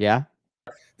 Yeah.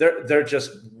 They're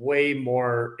just way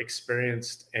more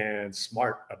experienced and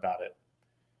smart about it.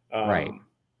 Right.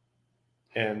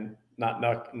 And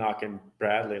not knocking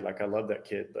Bradley, like I love that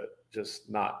kid, but just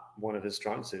not one of his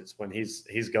strong suits. When he's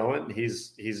going,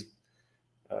 he's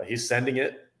sending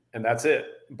it, and that's it.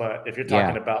 But if you're Yeah.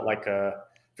 talking about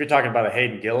if you're talking about a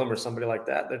Hayden Gillum or somebody like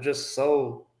that, they're just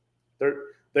so they're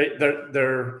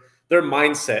their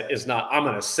mindset is not I'm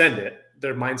going to send it.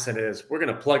 Their mindset is we're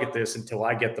going to plug at this until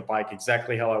I get the bike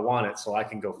exactly how I want it, so I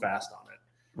can go fast on it.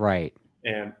 Right.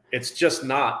 And it's just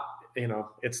not,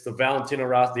 it's the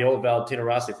old Valentino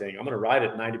Rossi thing. I'm going to ride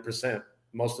it 90%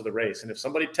 most of the race. And if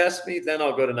somebody tests me, then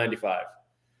I'll go to 95.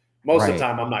 Most of the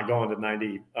time, I'm not going to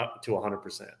 90 up to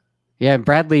 100%. Yeah,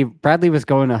 Bradley was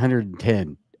going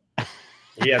 110.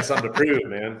 He had something to prove,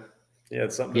 man. He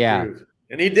had something to Yeah. prove.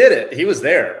 And he did it. He was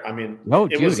there. I mean, Oh, it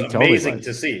dude, was he totally amazing was.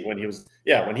 to see when he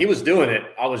was doing it.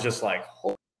 I was just like,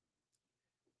 holy,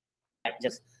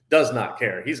 just does not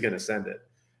care. He's going to send it.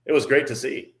 It was great to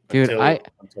see. Dude, I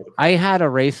I had a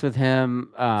race with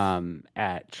him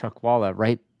at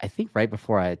Chuckwalla I think right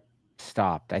before I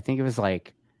stopped. I think it was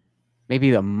like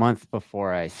maybe a month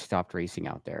before I stopped racing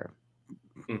out there.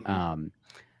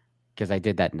 Because I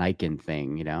did that Niken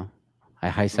thing, I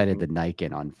high-sided the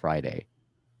Niken on Friday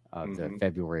of the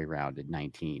February round at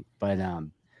 19. But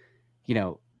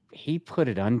he put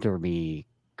it under me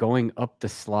going up the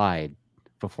slide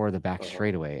before the back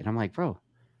straightaway. And I'm like, bro,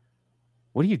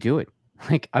 what are you doing?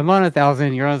 Like, I'm on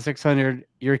 1,000, you're on 600,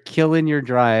 you're killing your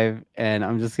drive, and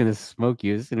I'm just gonna smoke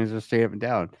you as soon as we're straight up and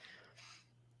down.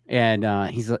 And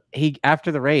he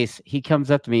after the race, he comes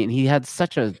up to me and he had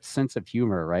such a sense of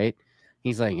humor, right?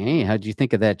 He's like, "Hey, how'd you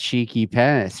think of that cheeky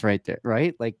pass right there?"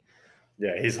 Right? Like,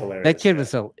 yeah, he's hilarious. that kid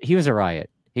was he was a riot.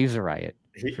 He was a riot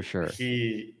for sure.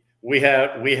 We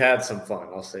had some fun.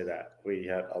 I'll say that we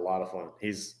had a lot of fun.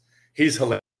 He's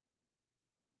hilarious.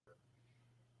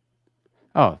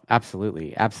 Oh,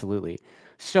 absolutely, absolutely.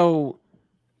 So,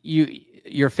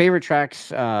 your favorite tracks,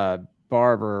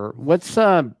 Barber. What's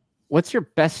your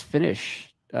best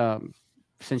finish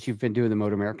since you've been doing the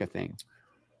Moto America thing?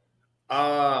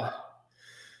 7th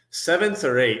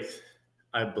or 8th,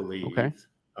 I believe. Okay.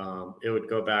 It would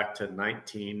go back to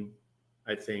 19,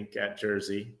 I think, at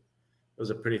Jersey. It was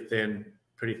a pretty thin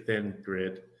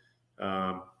grid.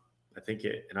 I think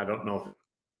and I don't know if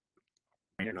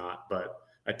it's or not, but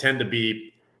I tend to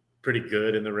be pretty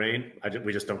good in the rain.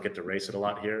 We just don't get to race it a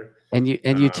lot here. And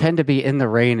you tend to be in the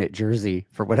rain at Jersey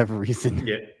for whatever reason.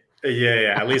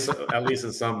 Yeah. At least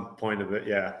at some point of it.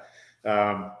 Yeah.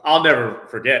 I'll never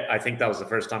forget. I think that was the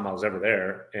first time I was ever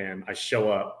there, and I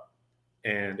show up,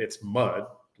 and it's mud.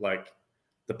 Like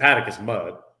the paddock is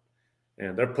mud,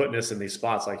 and they're putting us in these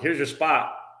spots. Like, here's your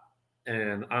spot,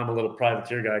 and I'm a little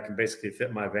privateer guy. I can basically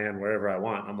fit my van wherever I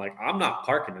want. I'm like, I'm not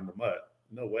parking in the mud.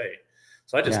 No way.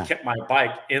 So I just kept my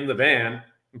bike in the van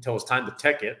until it was time to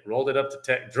tech it. Rolled it up to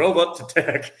tech. Drove up to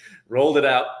tech. Rolled it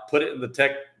out. Put it in the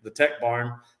tech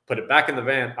barn. Put it back in the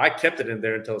van. I kept it in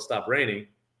there until it stopped raining.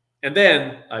 And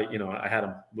then I had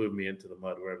them move me into the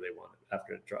mud wherever they wanted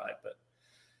after it dried. But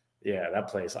yeah, that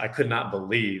place, I could not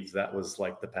believe that was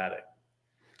like the paddock.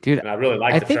 Dude, and I really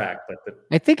liked the track. But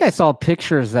I think I saw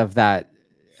pictures of that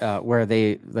where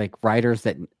they like riders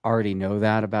that already know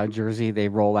that about Jersey, they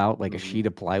roll out like a sheet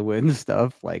of plywood and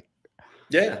stuff. Like,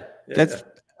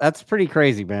 that's pretty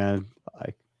crazy, man.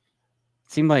 Like,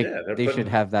 it seemed like they should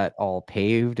have that all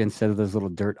paved instead of those little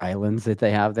dirt islands that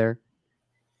they have there.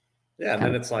 Yeah, and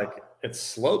then it's like it's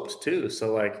sloped too.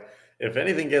 So like if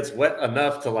anything gets wet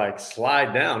enough to like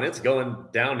slide down, it's going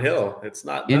downhill. It's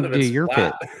not none of into it's your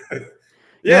flat. pit.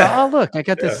 You're like, Yeah. oh look, I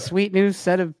got this Yeah. sweet new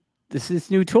set of this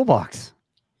new toolbox.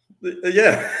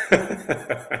 Yeah.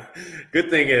 Good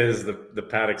thing is the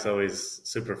paddock's always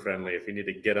super friendly if you need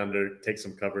to get under, take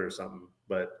some cover or something.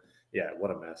 But yeah,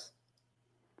 what a mess.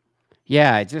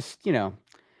 Yeah, it just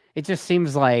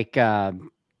seems like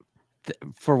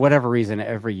for whatever reason,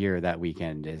 every year that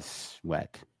weekend is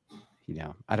wet.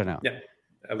 I don't know. Yeah.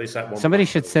 At least at one Somebody point.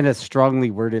 should send a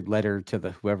strongly worded letter to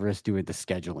the whoever is doing the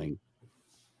scheduling.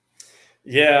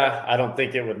 Yeah, I don't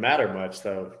think it would matter much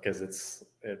though, because it's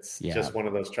Yeah. just one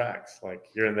of those tracks. Like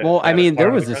you're in Well, the I hottest mean, there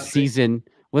part of the was a country. season.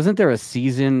 Wasn't there a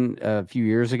season a few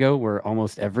years ago where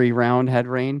almost every round had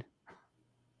rain?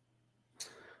 It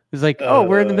was like, oh,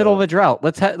 we're in the middle of Uh, a drought.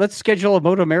 Let's schedule a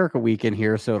Moto America weekend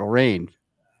here so it'll rain.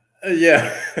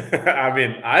 yeah, I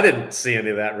mean, I didn't see any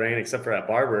of that rain except for at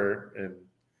Barber and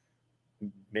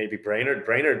maybe Brainerd.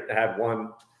 Brainerd had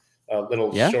one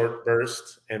little Yeah. short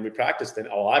burst, and we practiced in.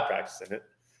 Oh, I practiced in it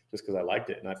just because I liked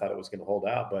it and I thought it was going to hold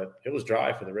out, but it was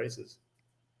dry for the races.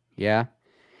 Yeah.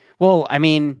 Well, I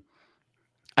mean,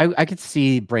 I could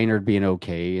see Brainerd being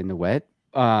okay in the wet.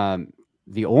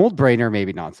 The old Brainerd,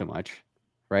 maybe not so much,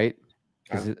 right?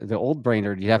 Because the old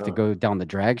Brainerd, you'd have to No. go down the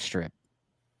drag strip.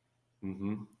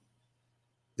 Mm-hmm.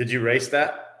 Did you race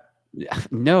that?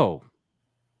 No,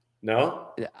 No.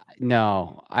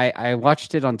 no. I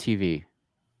watched it on TV.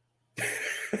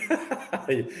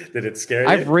 Did it scare you?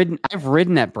 I've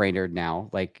ridden at Brainerd now.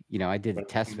 Like, I did a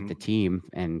test with the Mm-hmm. team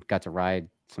and got to ride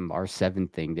some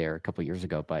R7 thing there a couple years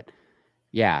ago. But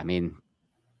yeah, I mean,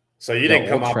 So you the didn't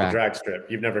come old off the track. drag strip.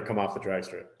 You've never come off the drag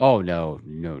strip. Oh no.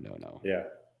 Yeah.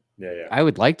 Yeah. I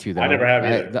would like to though. I never have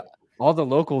either. All the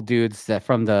local dudes that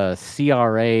from the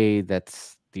CRA,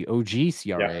 that's the OG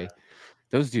CRA, Yeah.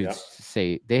 those dudes Yeah.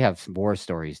 say they have some war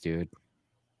stories, dude.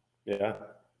 Yeah.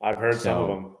 I've heard some of So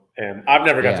them. And I've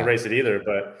never got to yeah, race it either,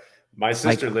 but my like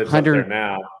sister lives up there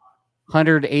now.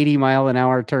 180 mile an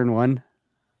hour turn one.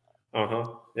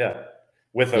 Uh-huh. Yeah.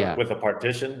 With Yeah. a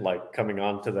partition, like coming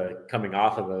off of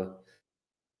the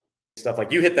stuff.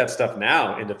 Like you hit that stuff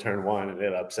now into turn one and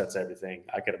it upsets everything.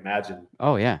 I could imagine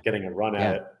Oh yeah. getting a run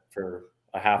at it for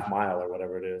a half mile or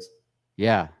whatever it is.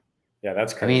 Yeah. Yeah,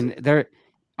 that's I crazy. mean,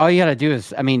 all you gotta do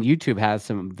is, I mean, YouTube has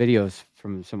some videos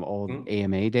from some old Mhm.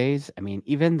 AMA days. I mean,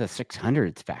 even the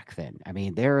 600s back then. I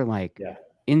mean, they're like Yeah.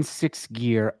 in sixth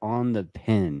gear on the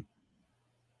pin.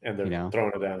 And they're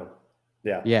throwing it down.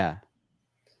 Yeah. Yeah.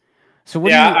 So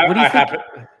what Yeah, do you I think?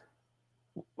 happen.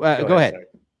 Go ahead. Sorry.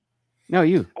 No,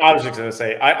 you. I was just going to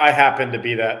say, I happen to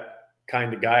be that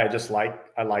kind of guy.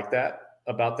 I like that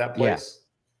about that place.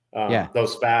 Yeah.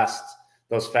 Those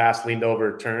fast leaned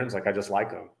over turns, like I just like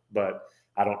them. But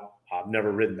I've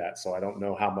never ridden that, so I don't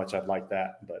know how much I'd like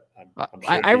that. But I'm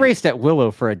sure I raced at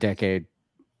Willow for a decade.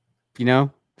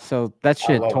 So that I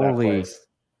shit love totally. that place.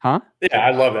 Huh? Yeah,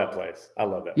 I love that place. I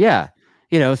love that. Yeah.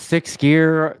 Sixth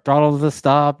gear, throttle to the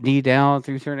stop, knee down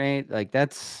through turn 8. Like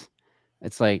it's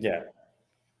like, Yeah.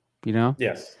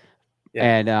 Yes. Yeah.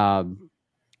 And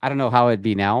I don't know how it'd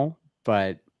be now,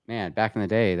 but man, back in the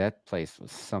day, that place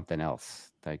was something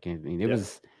else. Like, I mean,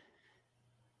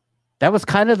 that was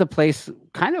kind of the place,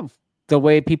 kind of the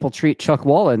way people treat Chuck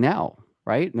Walla now,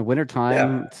 right? In the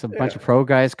wintertime, it's a bunch of pro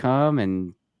guys come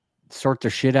and sort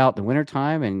their shit out in the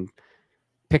wintertime and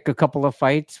pick a couple of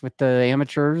fights with the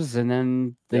amateurs, and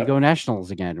then they go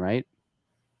nationals again, right?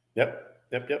 Yep.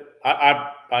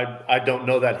 I don't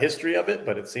know that history of it,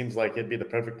 but it seems like it'd be the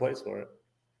perfect place for it.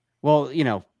 Well,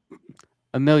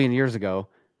 a million years ago,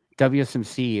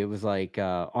 WSMC, it was like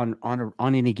on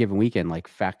any given weekend, like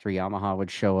Factory Yamaha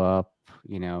would show up,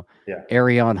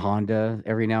 Arion Honda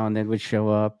every now and then would show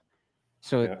up.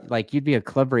 So like you'd be a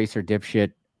club racer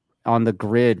dipshit on the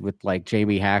grid with like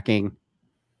Jamie Hacking,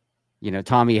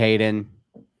 Tommy Hayden,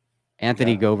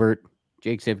 Anthony Gobert,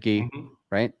 Jake Zibke,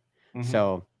 right? Mm-hmm.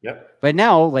 So, but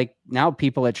now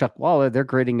people at Chuck Walla, they're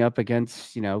gridding up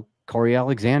against, Corey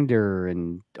Alexander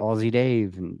and Aussie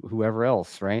Dave and whoever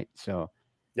else, right? So,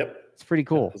 it's pretty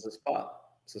cool. It's a spot.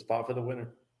 It's a spot for the winner.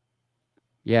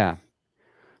 Yeah.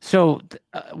 So,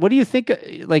 what do you think?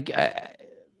 Like,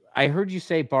 I heard you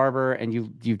say Barber, and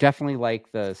you definitely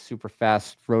like the super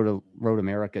fast Road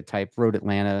America type, Road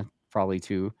Atlanta probably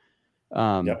too.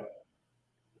 I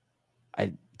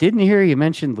didn't hear you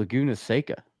mention Laguna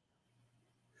Seca.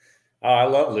 Oh, I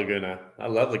love Laguna,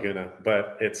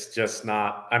 but it's just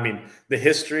not. I mean, the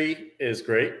history is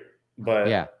great,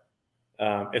 but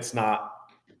it's not.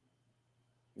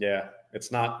 Yeah,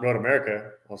 it's not Road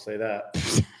America. I'll say that,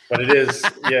 but it is.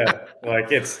 Yeah,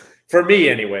 like it's for me,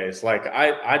 anyways. Like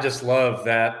I just love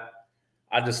that.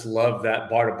 I just love that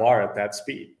bar to bar at that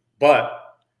speed. But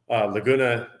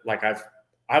Laguna, like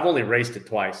I've only raced it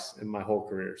twice in my whole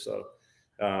career. So,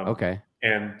 Okay.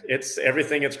 and it's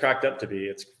everything it's cracked up to be.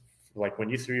 It's like when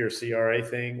you threw your CRA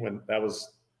thing,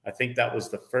 I think that was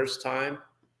the first time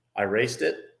I raced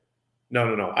it.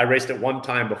 No. I raced it one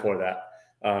time before that,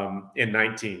 in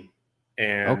 19.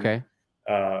 And Okay.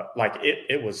 like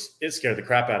it scared the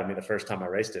crap out of me the first time I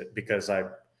raced it, because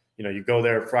you go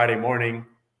there Friday morning,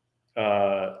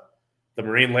 the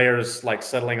marine layers like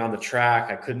settling on the track.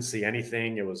 I couldn't see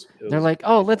anything. They're like,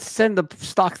 oh, let's send the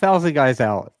stock 1,000 guys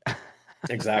out.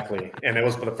 Exactly. And it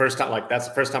was for the first time, like that's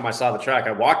the first time I saw the track.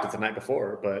 I walked it the night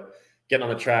before, but getting on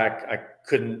the track, I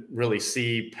couldn't really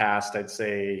see past, I'd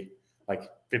say, like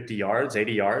 50 yards,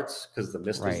 80 yards, because the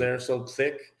mist was there so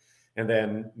thick. And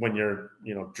then when you're,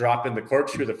 dropping the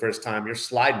corkscrew the first time, you're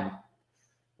sliding.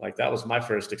 Like that was my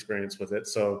first experience with it.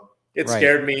 So it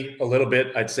scared me a little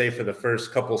bit, I'd say, for the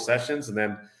first couple sessions. And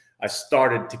then I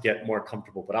started to get more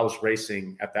comfortable, but I was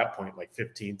racing at that point, like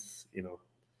 15th,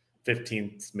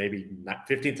 15th, maybe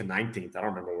 15th to 19th. I don't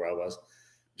remember where I was,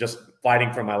 just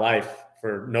fighting for my life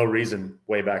for no reason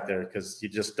way back there, because you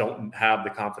just don't have the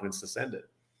confidence to send it.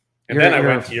 And then I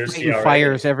went to your CRA.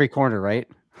 Fires every corner, right?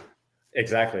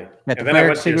 Exactly. Got the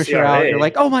fire extinguisher out. You're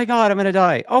like, oh my God, I'm going to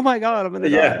die. Oh my God, I'm going to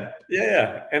die.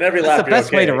 Yeah. And every lap, that's the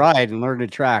best way to ride and learn to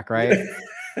track, right?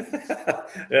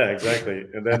 Yeah, exactly.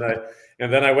 And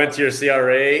then I went to your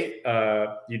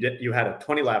CRA. You had a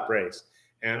 20-lap race.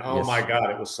 And oh my God,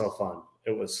 it was so fun.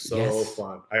 It was so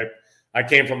fun. I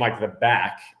came from like the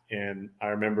back, and I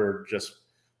remember just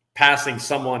passing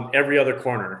someone every other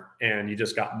corner, and you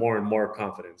just got more and more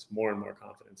confidence.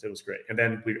 It was great. And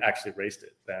then we actually raced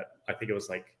it. I think it was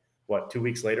like, what, 2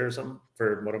 weeks later or something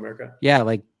for Moto America? Yeah,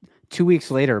 like 2 weeks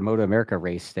later, Moto America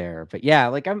raced there. But yeah,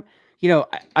 like I'm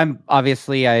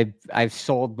obviously I've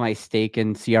sold my stake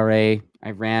in CRA.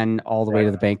 I ran all the way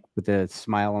to the bank with a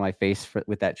smile on my face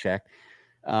with that check.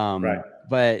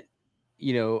 But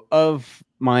of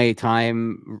my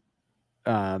time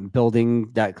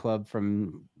building that club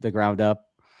from the ground up,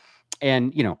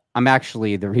 and I'm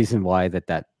actually the reason why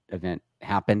that event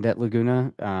happened at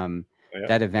Laguna.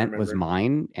 That event was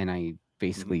mine, and I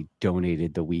basically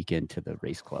donated the weekend to the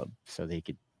race club so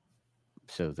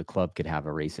the club could have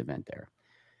a race event there.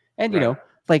 And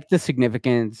like the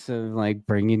significance of like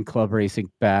bringing club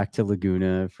racing back to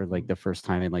Laguna for like the first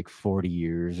time in like 40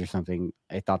 years or something,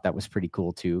 I thought that was pretty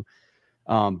cool too.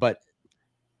 But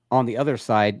on the other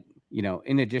side,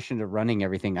 in addition to running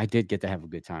everything, I did get to have a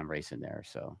good time racing there.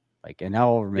 So like, and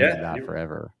I'll remember that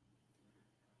forever.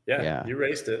 Yeah, you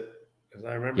raced it.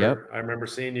 I remember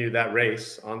seeing you that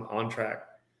race on track.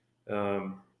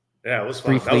 Yeah, it was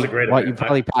fun. Briefly, that was a great event. You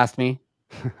probably passed me.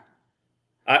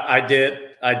 I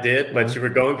did, but you were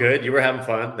going good. You were having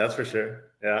fun. That's for sure.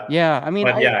 Yeah. Yeah. I mean,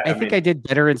 I think I did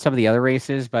better in some of the other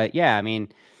races, but yeah, I mean,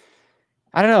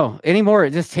 I don't know anymore.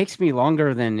 It just takes me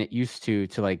longer than it used to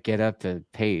like get up to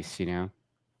pace, Yeah.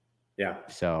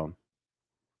 So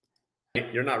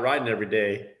you're not riding every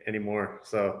day anymore.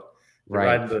 So you're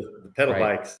riding the pedal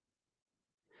bikes.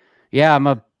 Yeah. I'm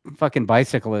a fucking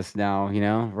bicyclist now,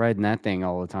 riding that thing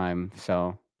all the time.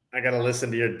 So I got to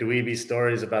listen to your dweeby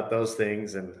stories about those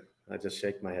things, and I just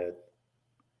shake my head.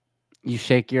 You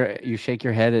shake your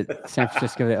head at San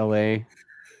Francisco to LA,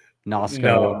 Nosco.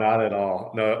 No, not at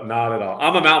all. No, not at all.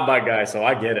 I'm a mountain bike guy, so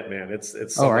I get it, man. It's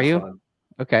so much fun.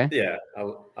 Okay. Yeah,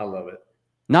 I love it.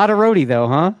 Not a roadie though,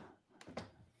 huh?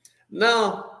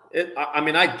 No, I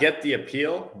mean, I get the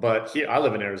appeal, but here I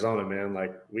live in Arizona, man.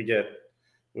 Like we get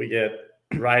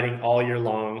riding all year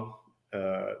long.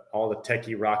 All the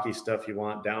techie rocky stuff you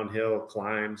want, downhill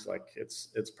climbs, like it's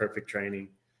perfect training.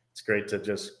 It's great to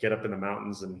just get up in the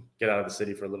mountains and get out of the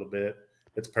city for a little bit.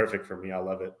 It's perfect for me. I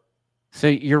love it. So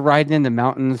you're riding in the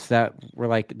mountains that were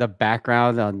like the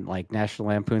background on like National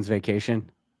Lampoon's Vacation?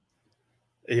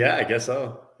 Yeah, I guess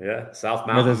so. Yeah, South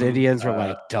Mountain. Where those Indians were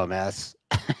like, dumbass.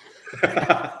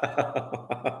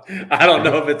 I don't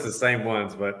know if it's the same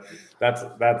ones, but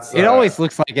that's it always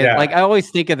looks like it. Yeah. Like I always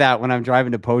think of that when I'm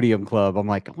driving to Podium Club. I'm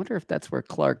like, I wonder if that's where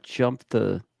Clark jumped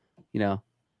the, No,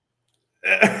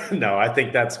 I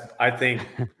think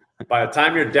by the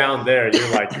time you're down there,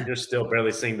 you're still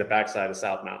barely seeing the backside of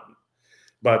South Mountain.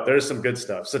 But there's some good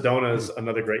stuff. Sedona is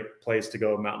another great place to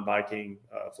go mountain biking,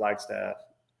 Flagstaff.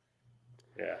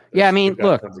 Yeah. I mean,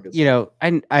 look,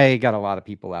 I got a lot of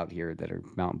people out here that are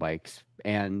mountain bikes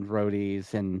and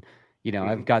roadies, and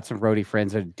I've got some roadie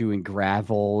friends that are doing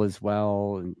gravel as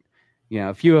well, and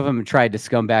a few of them tried to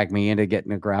scumbag me into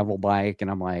getting a gravel bike,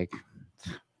 and I'm like,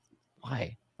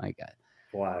 why? Like,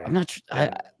 why? I'm not.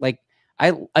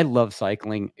 I love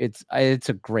cycling. It's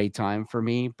a great time for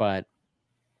me, but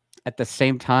at the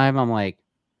same time, I'm like,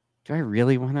 Do I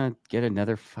really want to get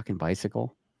another fucking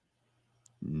bicycle?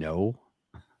 No.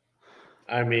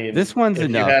 I mean, This one's if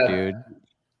you enough, had,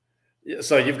 dude.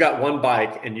 so you've got one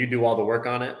bike and you do all the work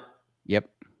on it. Yep.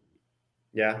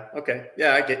 Yeah. Okay.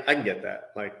 Yeah, I can get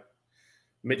that. Like,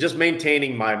 just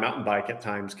maintaining my mountain bike at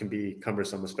times can be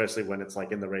cumbersome, especially when it's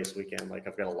like in the race weekend. Like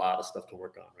I've got a lot of stuff to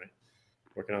work on, right?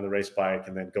 Working on the race bike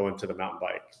and then going to the mountain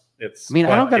bike. I mean,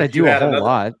 I don't But got to if you do a had whole another,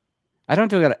 lot. I don't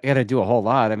got to do a whole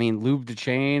lot. I mean, lube the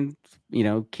chain,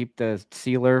 keep the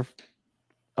sealer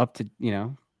up to,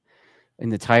 in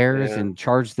the tires yeah, and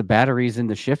charge the batteries in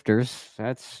the shifters.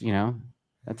 That's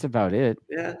about it.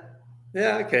 yeah,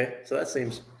 yeah. Okay. So that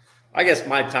seems, I guess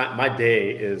my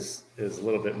day is a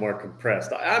little bit more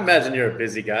compressed. I imagine you're a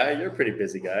busy guy. You're a pretty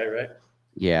busy guy, right?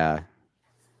 Yeah.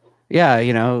 Yeah.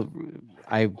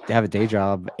 I have a day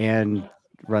job and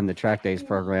run the track days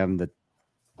program that,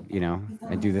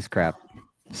 I do this crap.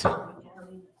 So,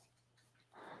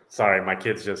 Sorry, my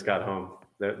kids just got home.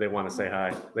 They want to say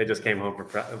hi. They just came home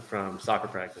from soccer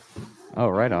practice. oh,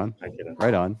 right on. I get it.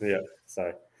 Right on. Yeah.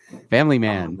 Sorry. Family I'm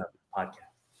man. on the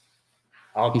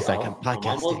podcast. He's like, I'm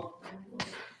podcasting.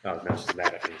 Oh, no, she's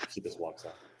mad at me. She just walks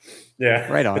off.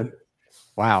 Yeah. Right on.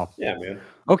 Wow. Yeah, man.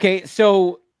 Okay,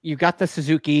 so you got the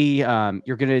Suzuki.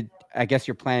 I guess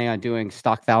you're planning on doing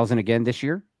Stock 1000 again this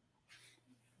year?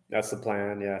 That's the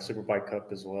plan. Yeah, Superbike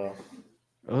Cup as well.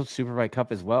 Oh, Superbike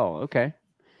Cup as well. Okay.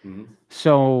 Mm-hmm.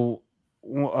 So,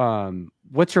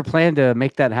 what's your plan to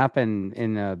make that happen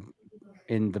in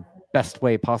the best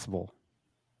way possible?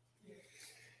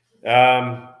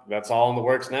 That's all in the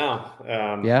works now.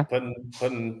 Yeah.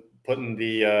 Putting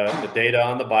the data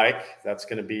on the bike. That's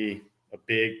going to be a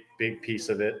big piece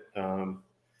of it.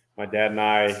 My dad and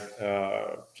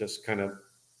I just kind of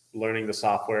learning the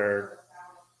software.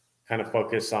 Kind of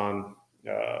focus on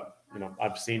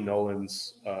I've seen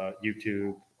Nolan's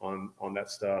YouTube on that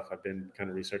stuff. I've been kind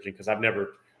of researching because I've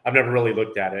never really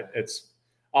looked at it. It's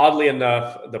oddly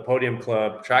enough the Podium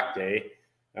Club track day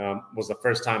was the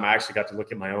first time I actually got to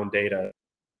look at my own data.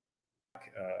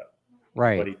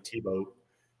 Right. My buddy Thibaut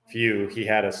Few, he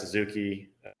had a Suzuki.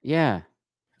 Yeah.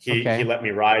 He let me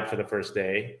ride for the first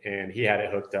day, and he had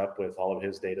it hooked up with all of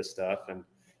his data stuff, and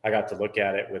I got to look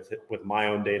at it with my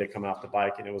own data coming off the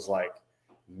bike, and it was like,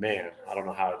 man, I don't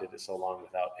know how I did it so long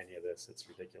without any of this. It's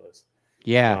ridiculous.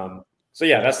 Yeah. So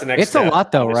yeah, that's the next. It's a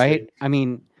lot, though, obviously. Right? I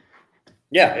mean,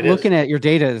 yeah, looking at your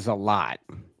data is a lot.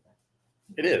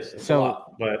 It is. It's a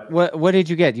lot. But what did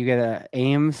you get? You get an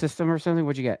AIM system or something?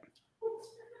 What'd you get?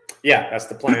 Yeah, that's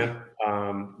the plan.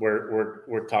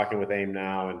 We're talking with AIM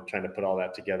now and trying to put all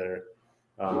that together.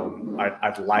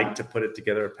 I'd like to put it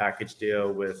together a package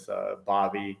deal with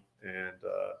Bobby and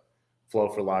Flow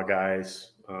for Law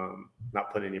guys.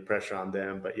 Not putting any pressure on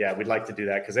them, but yeah, we'd like to do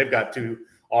that because they've got two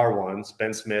R1s,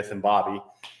 Ben Smith and Bobby.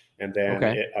 And then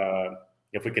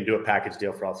if we can do a package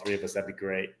deal for all three of us, that'd be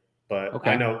great. But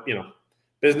I know,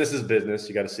 business is business.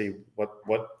 You got to see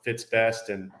what fits best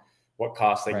and what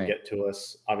costs they can get to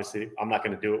us. Obviously, I'm not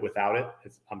going to do it without it.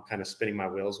 I'm kind of spinning my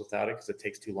wheels without it because it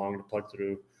takes too long to plug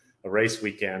through a race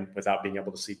weekend without being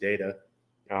able to see data.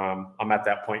 I'm at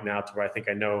that point now to where I think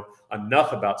I know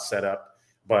enough about setup,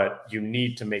 but you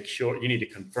need to make sure, you need to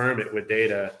confirm it with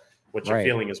data. What you're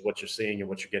feeling is what you're seeing and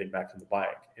what you're getting back from the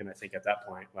bike. And I think at that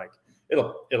point, like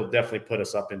it'll definitely put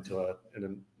us up into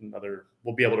another,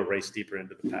 we'll be able to race deeper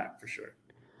into the pack for sure.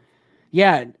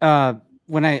 Yeah.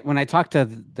 When I talked to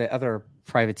the other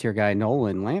privateer guy,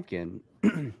 Nolan Lampkin,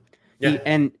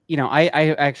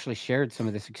 I actually shared some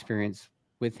of this experience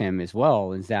with him as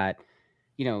well, is that,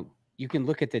 you can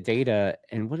look at the data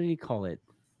and what did he call it?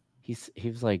 He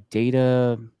was like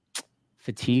data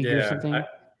fatigue or something. I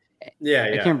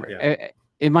can't remember.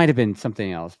 It might have been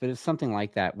something else, but it's something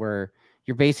like that where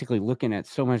you're basically looking at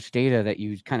so much data that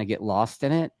you kind of get lost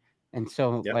in it. And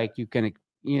so like you can,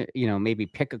 maybe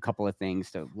pick a couple of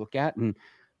things to look at. And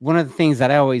one of the things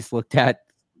that I always looked at,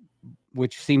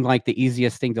 which seemed like the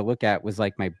easiest thing to look at, was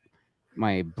like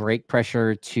my brake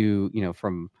pressure to,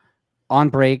 from on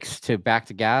brakes to back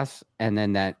to gas. And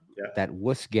then that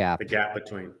wuss gap. The gap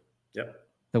between.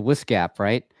 The wuss gap,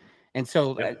 right? And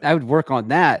so I would work on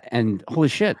that, and holy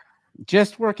shit,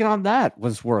 just working on that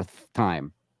was worth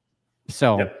time.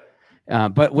 So,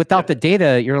 but without the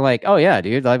data, you're like, oh yeah,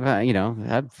 dude, I've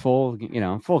had full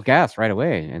gas right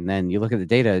away, and then you look at the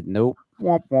data, nope,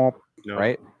 womp womp,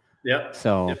 right? Yep.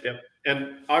 So,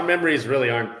 and our memories really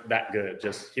aren't that good.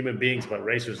 Just human beings, but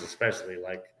racers especially.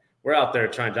 Like we're out there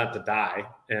trying not to die,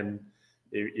 and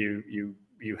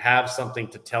you have something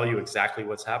to tell you exactly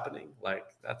what's happening. Like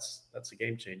that's a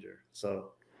game changer.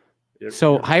 So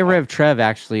High Rev Trev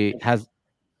actually has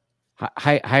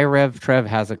High Rev Trev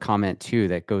has a comment too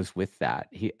that goes with that.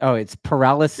 It's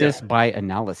paralysis by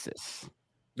analysis.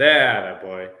 Yeah, that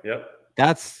boy. Yep.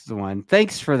 That's the one.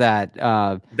 Thanks for that.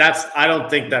 I don't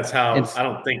think that's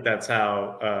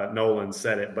how Nolan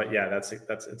said it, but yeah, it's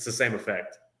the same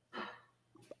effect.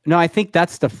 No, I think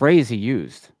that's the phrase he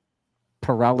used.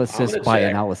 Paralysis by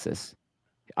analysis.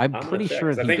 I'm pretty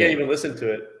sure I think I even listened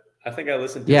to it. I think I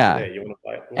listened to it today. You want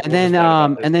to fight?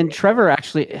 And then Trevor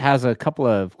actually has a couple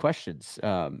of questions.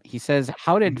 He says,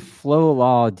 "How did Flow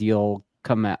Law deal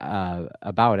come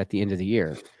about at the end of the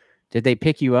year? Did they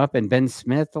pick you up and Ben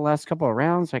Smith the last couple of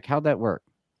rounds? Like, how'd that work?"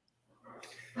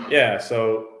 Yeah,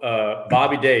 so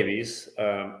Bobby Davies,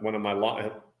 one of my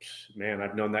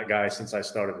I've known that guy since I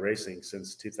started racing,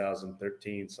 since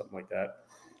 2013, something like that.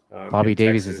 Bobby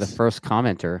Davies is the first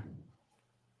commenter.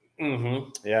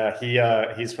 Mm-hmm.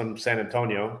 Yeah, he's from San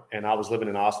Antonio, and I was living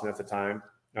in Austin at the time.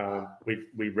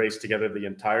 We raced together the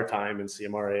entire time in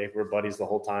CMRA. We're buddies the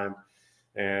whole time.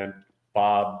 And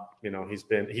Bob,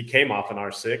 he came off an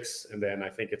R6, and then I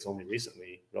think it's only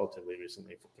relatively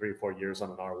recently, for 3 or 4 years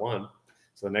on an R1.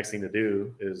 So the next thing to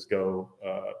do is go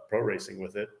pro racing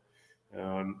with it.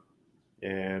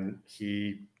 And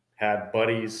he had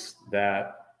buddies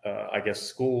that, I guess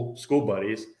school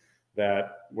buddies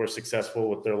that were successful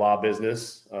with their law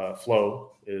business.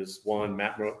 Flo is one,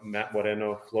 Matt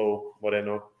Moreno, Flo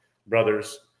Moreno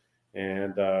brothers.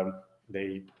 And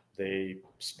they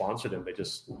sponsored him. They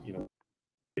just,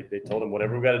 they told him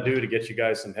whatever we got to do to get you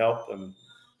guys some help and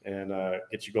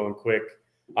get you going quick.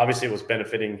 Obviously, it was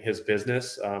benefiting his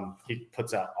business. He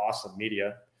puts out awesome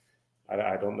media.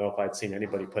 I don't know if I'd seen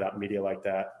anybody put out media like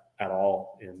that at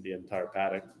all in the entire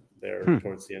paddock there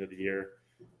towards the end of the year.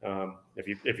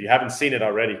 If you haven't seen it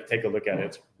already, take a look at it.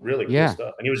 It's really cool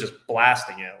stuff. And he was just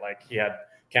blasting it. Like, he had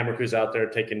camera crews out there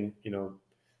taking,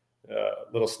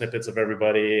 little snippets of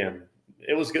everybody, and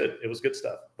it was good. It was good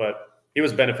stuff. But he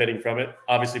was benefiting from it.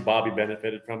 Obviously, Bobby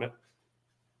benefited from it.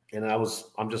 And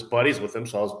I'm just buddies with him,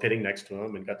 so I was pitting next to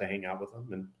him and got to hang out with him,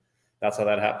 and that's how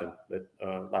that happened. The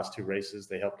last 2 races,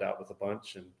 they helped out with a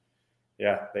bunch, and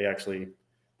yeah,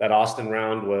 that Austin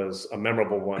round was a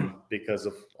memorable one because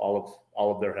of all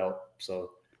of their help.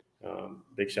 So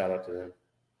big shout out to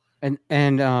them.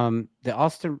 And the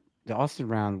Austin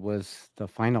round was the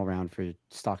final round for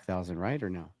Stock 1000, right, or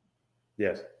no?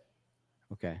 Yes.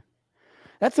 Okay,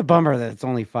 that's a bummer that it's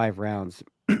only 5 rounds.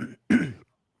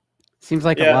 Seems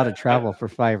like a lot of travel for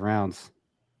 5 rounds.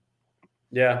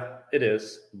 Yeah, it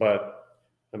is. But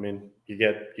I mean, you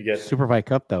get Superbike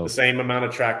Cup though. The same amount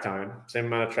of track time.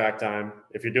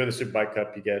 If you're doing the Superbike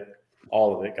Cup, you get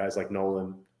all of it. Guys like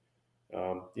Nolan,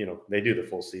 they do the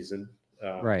full season.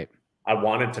 Right. I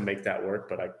wanted to make that work,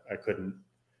 but I couldn't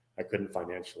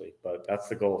financially. But that's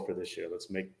the goal for this year. Let's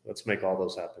make all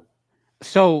those happen.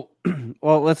 So,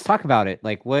 well, let's talk about it.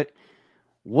 Like,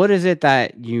 what is it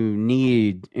that you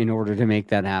need in order to make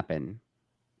that happen?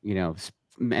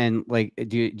 And like,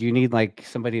 do you need like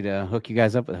somebody to hook you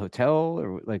guys up with a hotel,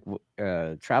 or like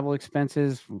travel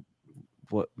expenses?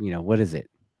 What is it?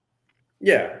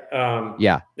 Yeah.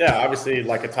 Obviously,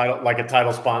 like a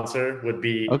title sponsor would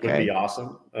be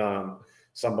awesome.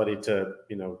 Somebody to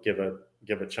give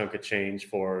a chunk of change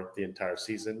for the entire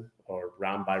season or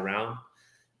round by round.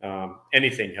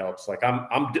 Anything helps. Like,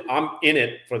 I'm in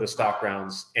it for the stock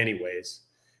rounds anyways.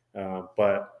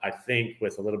 But I think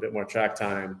with a little bit more track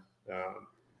time,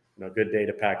 good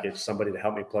data package, somebody to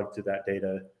help me plug through that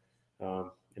data.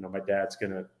 My dad's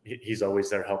he's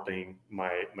always there helping.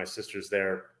 My sister's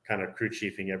there kind of crew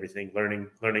chiefing everything,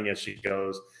 learning as she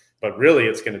goes. But really,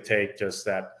 it's going to take just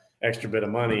that extra bit of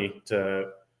money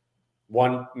to,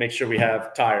 one, make sure we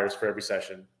have tires for every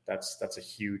session. That's a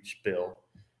huge bill.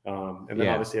 And then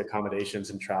obviously accommodations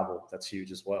and travel, that's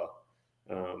huge as well.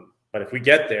 But if we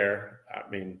get there, I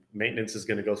mean, maintenance is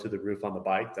going to go through the roof on the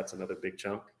bike. That's another big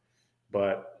chunk.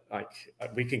 But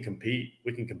we can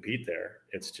compete there.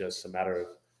 It's just a matter of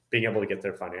being able to get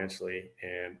there financially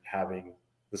and having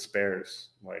the spares.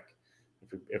 Like,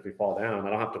 if we fall down, I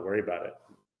don't have to worry about it.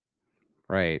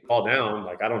 Right. Fall down,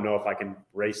 like, I don't know if I can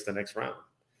race the next round.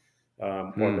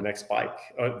 Or the next bike,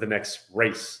 or the next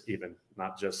race, even,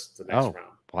 not just the next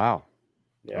round. Wow.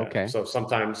 Yeah. Okay. So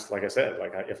sometimes, like I said,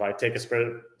 if I take a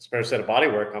spare set of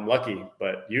bodywork, I'm lucky.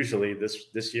 But usually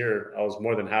this year, I was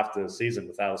more than half the season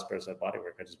without a spare set of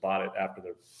bodywork. I just bought it after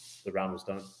the round was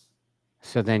done.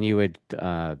 So then you would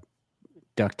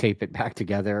duct tape it back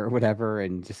together or whatever,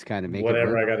 and just kind of make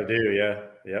whatever it work? I got to do. Yeah.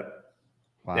 Yep.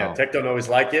 Wow. Yeah. Tech don't always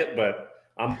like it, but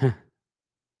I'm.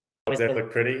 They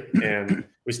look pretty, and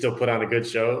we still put on a good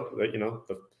show.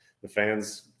 That the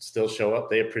fans still show up.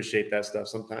 They appreciate that stuff.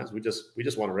 Sometimes we just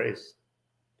want to race.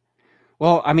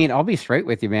 Well, I mean, I'll be straight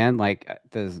with you, man. Like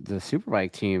the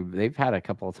Superbike team, they've had a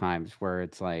couple of times where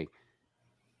it's like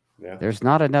Yeah. there's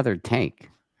not another tank,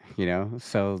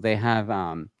 So they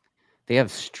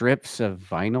have strips of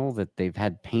vinyl that they've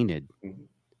had painted, Mhm.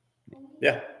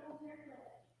 Yeah.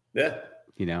 Yeah.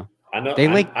 you know. I know. They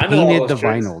like I know all painted those the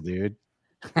tricks. vinyl, dude.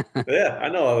 Yeah, I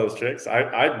know all those tricks.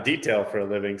 I detail for a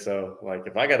living, so like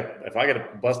if I gotta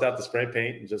bust out the spray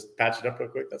paint and just patch it up real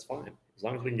quick, that's fine. As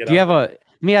long as we can get Do you out have there.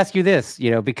 let me ask you this,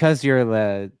 because you're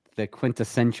the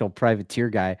quintessential privateer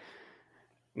guy,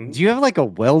 Mhm. do you have like a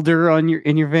welder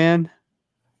in your van?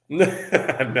 No,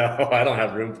 I don't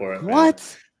have room for it, man.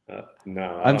 What? No, I I'm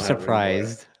don't have room for it.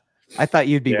 surprised. I thought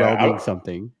you'd be Yeah, welding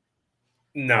something.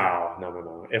 no, no, no,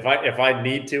 no. If I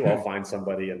need to, I'll find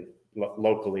somebody and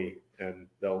locally, and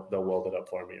they'll weld it up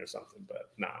for me or something. But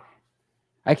no.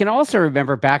 I can also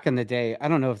remember back in the day, I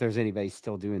don't know if there's anybody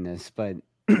still doing this, but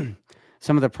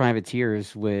some of the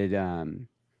privateers would,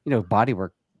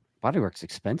 bodywork. Bodywork's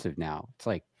expensive now. It's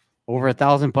like over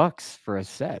Mhm. $1,000 for a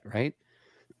set, right?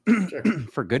 Sure.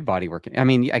 For good bodywork. I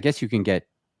mean, I guess you can get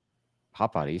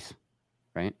hot bodies,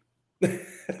 right?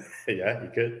 Yeah,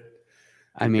 you could.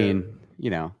 I You could. mean,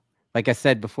 like I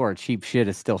said before, cheap shit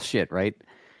is still shit, right?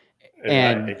 Right.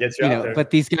 And It gets you out there. but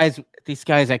these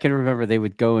guys, I can remember they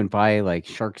would go and buy like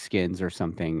shark skins or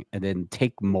something, and then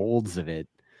take molds of it,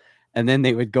 and then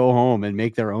they would go home and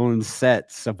make their own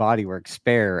sets of bodywork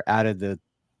spare out of the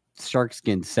shark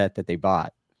skin set that they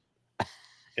bought.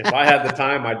 If I had the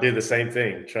time, I'd do the same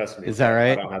thing. Trust me, Is that but I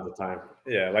right? don't have the time.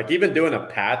 Yeah, like even doing a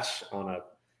patch on a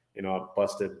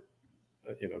busted,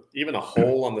 even a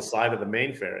hole on the side of the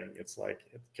main fairing. It's like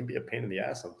it can be a pain in the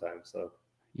ass sometimes. So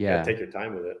you gotta Yeah, take your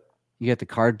time with it. you get the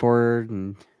cardboard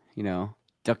and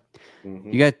duck. You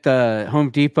Hmm. got the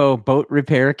Home Depot boat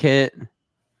repair kit,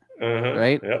 Uh-huh.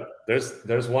 right? Yep.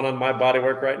 There's one on my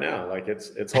bodywork right now. Like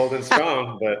it's holding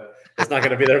strong, but it's not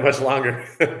going to be there much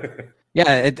longer.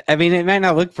 Yeah, I mean, it might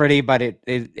not look pretty, but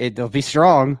it'll be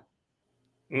strong.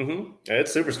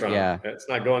 It's super strong. Yeah, It's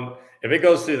not going. If it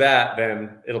goes through that,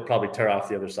 then it'll probably tear off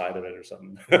the other side of it or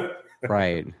something.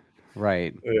 right,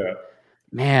 right. Yeah.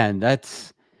 Man,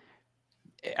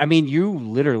 I mean, you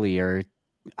literally are.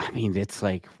 I mean, it's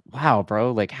like, wow,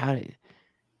 bro. Like,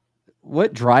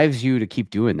 what drives you to keep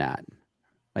doing that?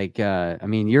 Like, I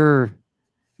mean, you're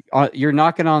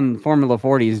knocking on Formula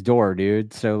 40's door,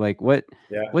 dude. So, like,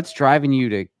 Yeah. what's driving you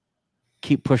to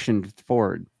keep pushing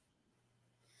forward?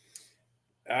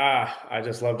 I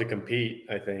just love to compete.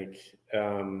 I think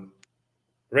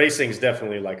racing's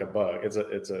definitely like a bug.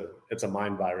 It's a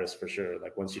mind virus for sure.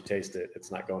 Like once you taste it,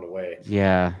 it's not going away.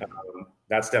 Yeah,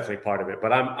 That's definitely part of it.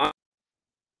 But I'm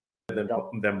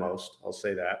than most. I'll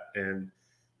say that. And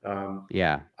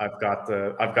yeah, I've got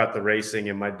the racing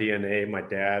in my DNA. My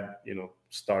dad,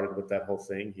 started with that whole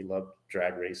thing. He loved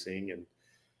drag racing and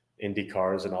Indy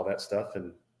cars and all that stuff.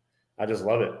 And I just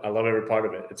love it. I love every part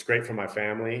of it. It's great for my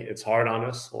family. It's hard on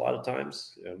us a lot of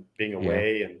times, being yeah,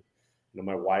 away. And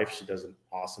my wife, she does an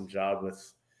awesome job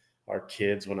with our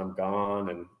kids when I'm gone,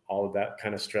 and all of that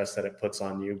kind of stress that it puts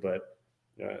on you. But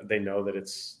they know that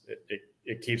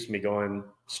it keeps me going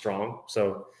strong.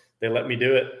 So they let me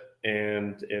do it,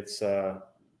 and it's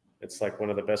like one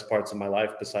of the best parts of my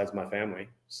life besides my family.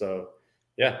 So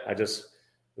yeah,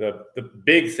 the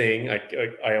big thing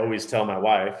I always tell my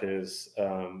wife is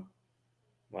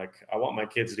like I want my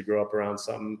kids to grow up around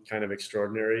something kind of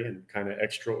extraordinary and kind of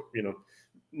extra,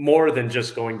 more than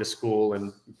just going to school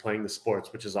and playing the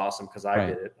sports, which is awesome because I right.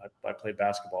 did it. I played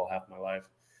basketball half my life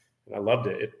and I loved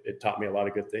it. It taught me a lot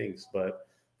of good things. But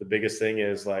the biggest thing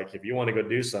is like if you want to go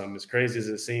do something, as crazy as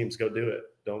it seems, go do it.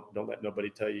 Don't let nobody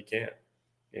tell you can't.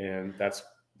 And that's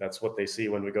what they see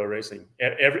when we go racing.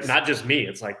 Not just me.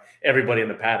 It's like everybody in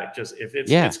the paddock. Just if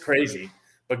Yeah, it's crazy,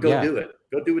 but go yeah. do it.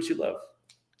 Go do what you love.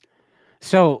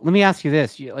 So let me ask you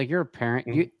this: you're a parent.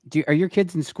 Mhm. Are your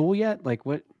kids in school yet? Like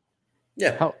what?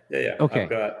 Yeah, How? yeah. I've Okay.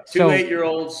 got two So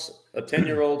 8-year-olds, a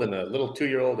 10-year-old, and a little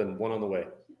 2-year-old, and one on the way.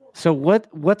 so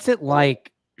what's it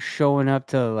like showing up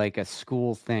to like a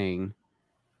school thing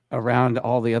around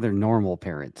all the other normal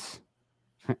parents,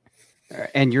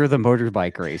 and you're the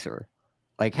motorbike racer?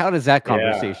 Like, how does that Yeah,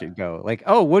 conversation go? Like,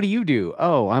 oh, what do you do?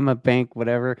 Oh, I'm a bank,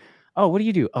 whatever. Oh, what do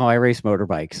you do? Oh, I race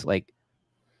motorbikes. Like,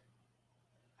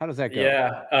 how does that go?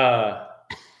 yeah. I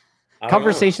don't know.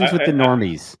 Conversations with the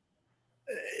normies.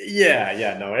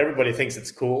 Yeah. No, everybody thinks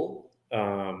it's cool,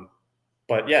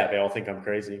 but yeah, they all think I'm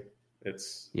crazy.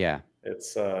 It's Yeah.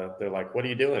 they're like, "What are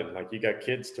you doing? Like, you got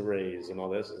kids to raise and all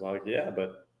this." It's like, yeah,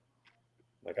 but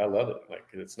like I love it. Like,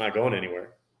 it's not going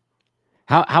anywhere.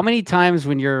 How many times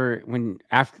when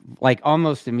after like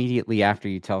almost immediately after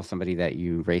you tell somebody that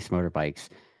you race motorbikes,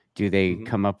 do they Mhm.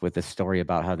 come up with a story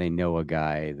about how they know a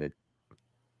guy that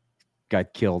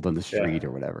got killed on the Yeah. street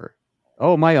or whatever?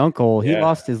 Oh, my uncle, he Yeah.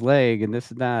 lost his leg and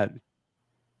this and that,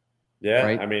 Yeah.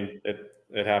 right? I mean,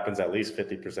 it happens at least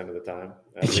 50% of the time,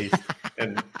 at least.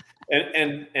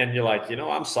 And you're like,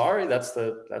 I'm sorry. That's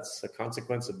the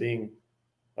consequence of being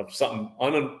of something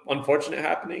unfortunate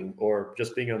happening or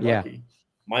just being Yeah, unlucky.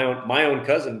 My own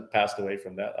cousin passed away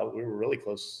from that. We were really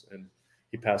close, and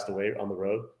he passed away on the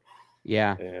road.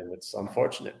 yeah, And it's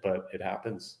unfortunate, but it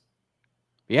happens.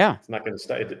 yeah. It's not going to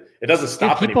stop. It doesn't Dude,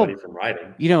 stop anybody people, from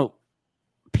riding.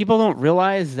 people don't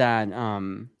realize that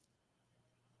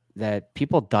that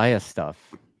people die of stuff.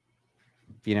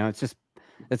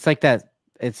 It's like that.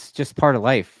 It's just part of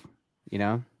life. You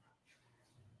know,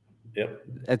 Yep.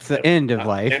 it's the Yep. end of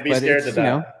life, Can't be but scared to it's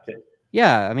die.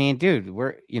 yeah. I mean, dude,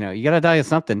 you gotta die of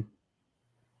something.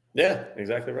 Yeah,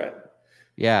 exactly right.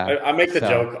 Yeah. I make the So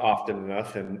joke often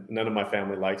enough, and none of my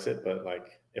family likes it. But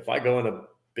like, if I go in a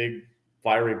big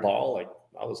fiery ball, like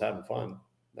I was having fun.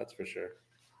 That's for sure.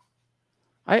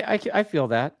 I feel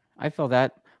that. I feel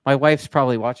that. My wife's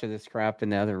probably watching this crap in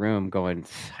the other room, going,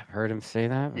 "I've heard him say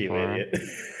that You before. idiot.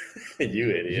 You You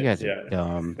idiot. guys are Yeah.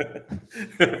 dumb,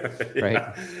 right?"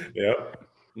 Yeah. Yep.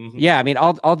 Hmm. Yeah. I mean,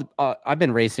 I've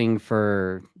been racing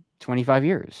for 25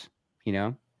 years. You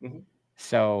know, Hmm.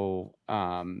 so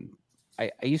I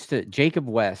used to Jacob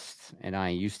West and I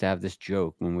used to have this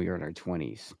joke when we were in our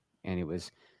 20s, and it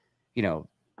was, you know,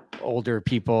 older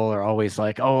people are always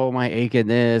like, "Oh, my aching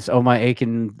this, oh, my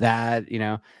aching that,"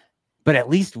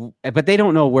 but they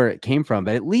don't know where it came from.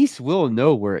 But at least we'll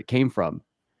know where it came from.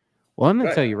 Well, I'm gonna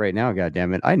Right. tell you right now, God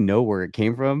damn it, I know where it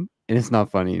came from, and it's not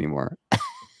funny anymore.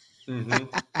 Hmm.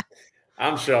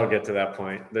 I'm sure I'll get to that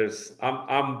point.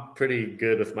 I'm pretty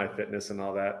good with my fitness and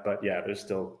all that, but yeah, there's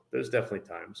definitely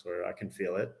times where I can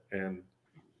feel it, and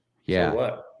so Yeah,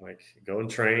 what? Like, go and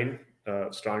train.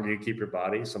 Stronger you keep your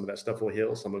body. Some of that stuff will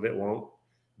heal. Some of it won't.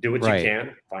 Do what you right.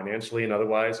 can, financially and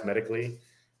otherwise, medically.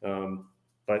 Um,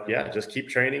 but yeah, just keep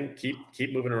training.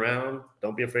 Keep moving around.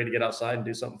 Don't be afraid to get outside and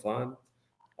do something fun.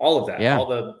 All of that. Yeah, All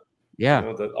the yeah,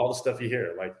 all the stuff you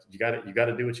hear. Like, you got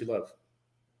to do what you love.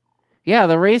 yeah.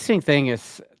 The racing thing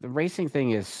is.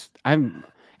 I'm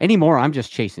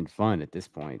just chasing fun at this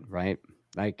point, right?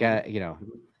 Like, Mhm.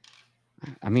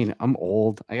 I mean, I'm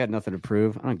old. I got nothing to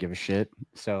prove. I don't give a shit.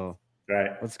 So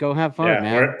Right. let's go have fun, Yeah.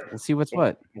 man. Let's see what's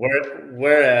what.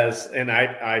 Whereas, and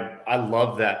I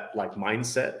love that like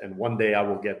mindset, and one day I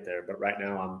will get there. But right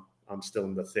now, I'm still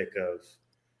in the thick of,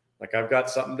 like, I've got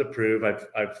something to prove.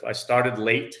 I started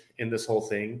late in this whole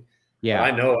thing, but Yeah.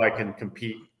 I know I can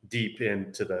compete deep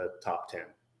into the top 10,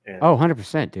 Oh, and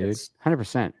 100%, dude. it's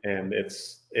 100%.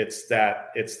 it's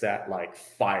that like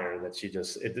fire that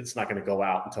it's not going to go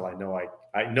out until I know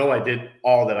I did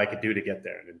all that I could do to get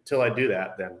there, and until I do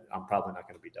that, then I'm probably not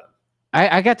going to be done.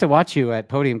 I got to watch you at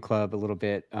Podium Club a little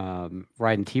bit,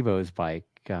 riding Tebow's bike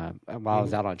while I was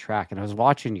Hmm. out on track, and I was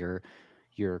watching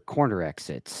your corner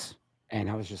exits, and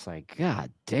I was just like,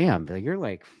 God damn, like, you're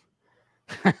like,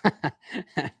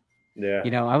 Yeah,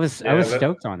 I was yeah,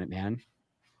 stoked on it, man.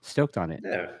 Stoked on it.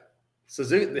 yeah.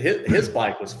 Suzuki, his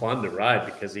bike was fun to ride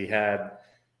because he had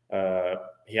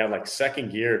like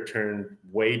second gear turned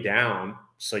way down,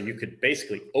 so you could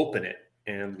basically open it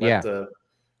and let Yeah,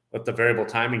 the variable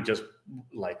timing just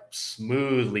like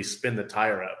smoothly spin the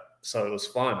tire up. So it was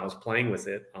fun. I was playing with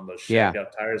it on those yeah, shagged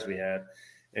out tires we had,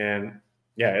 and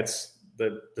yeah, it's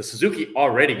the Suzuki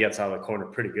already gets out of the corner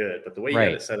pretty good, but the way he had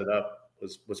right. it set it up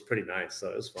was pretty nice. So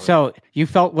it was fun. So you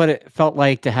felt what it felt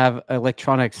like to have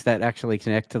electronics that actually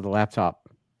connect to the laptop.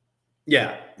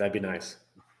 Yeah, that'd be nice.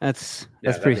 That's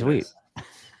Yeah, that'd pretty be sweet. nice.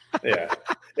 Yeah,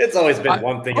 it's always been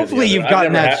one thing or the Hopefully other. you've I've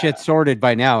gotten never that had. shit sorted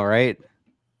by now, right?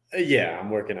 Yeah, I'm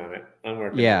working on it. I'm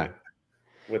working on Yeah. it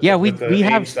with Yeah, the we with the we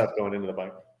AIM have stuff going into the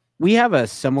bike. we have a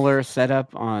similar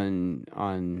setup on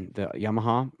the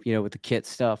Yamaha, with the kit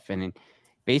stuff, and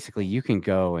basically you can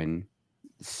go and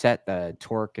set the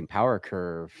torque and power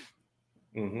curve,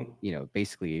 Hmm.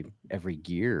 basically every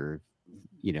gear,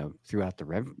 throughout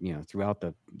throughout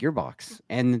the gearbox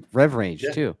and rev range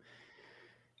Yeah. too.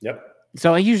 Yep.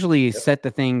 So I usually Yep. set the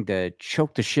thing to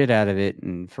choke the shit out of it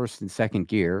in first and second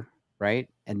gear, right?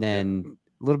 And Yeah. then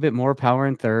a little bit more power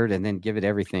in third, and then give it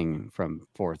everything from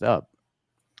fourth up.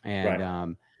 And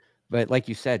Right. but like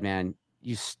you said, man,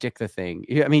 you stick the thing.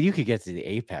 I mean, you could get to the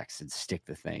apex and stick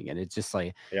the thing, and it's just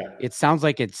like Yeah. it sounds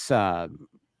like it's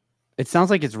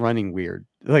running weird.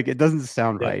 Like it doesn't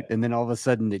sound Yeah. right, and then all of a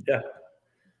sudden Yeah.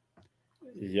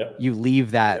 Yep. you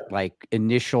leave that Yep. like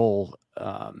initial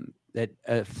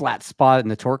that flat spot in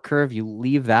the torque curve. You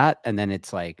leave that, and then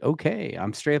it's like, okay,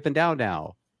 I'm straight up and down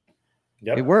now. It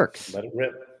Yep. works. Let it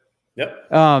rip.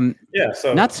 Yep. Um, Yeah.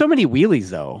 So not so many wheelies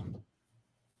though.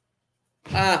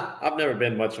 I've never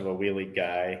been much of a wheelie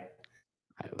guy.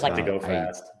 I like to go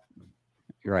fast.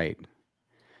 Right.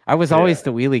 I was always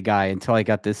the wheelie guy until I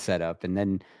got this set up, and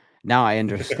then now I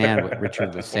understand what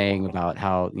Richard was saying about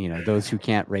how those who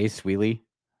can't race wheelie.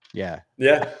 Yeah.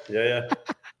 Yeah.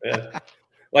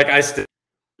 Like I still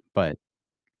But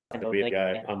be a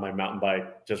guy on my mountain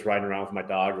bike, just riding around with my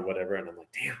dog or whatever, and I'm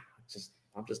like, damn,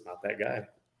 I'm just not that guy. I'm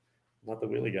not the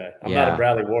wheelie guy. I'm not a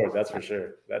Bradley Ward, that's for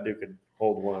sure. That dude could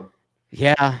hold one.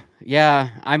 Yeah.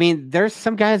 I mean, there's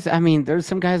some guys.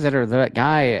 That are the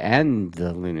guy and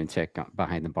the lunatic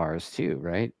behind the bars too,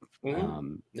 right?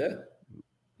 Yeah.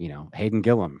 Hayden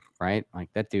Gillum, right? Like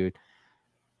that dude,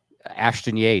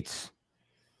 Ashton Yates.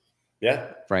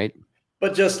 Yeah. Right.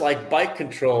 But just like bike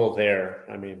control there,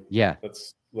 I mean, yeah.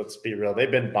 Let's be real.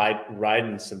 They've been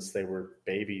riding since they were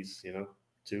babies,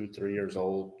 2-3 years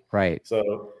old. Right.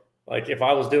 So like if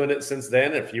I was doing it since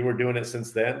then, if you were doing it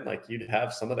since then, like you'd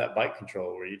have some of that bike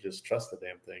control where you just trust the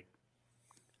damn thing.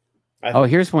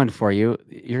 Here's one for you.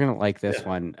 You're gonna like this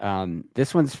one.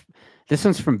 This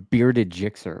one's from Bearded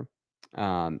Gixxer.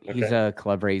 He's a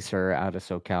club racer out of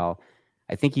SoCal.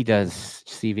 I think he does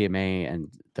CVMA and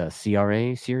the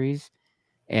CRA series.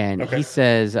 And he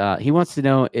says he wants to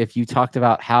know if you talked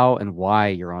about how and why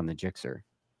you're on the Gixxer.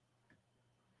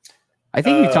 I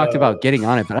think you talked about getting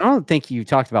on it, but I don't think you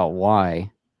talked about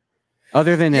why,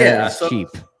 other than it was cheap.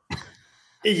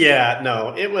 Yeah,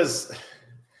 no, it was.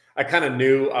 I kind of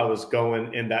knew I was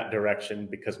going in that direction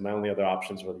because my only other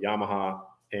options were the Yamaha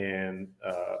and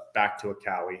back to a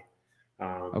Cowie.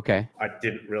 I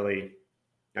didn't really.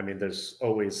 I mean, there's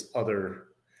always other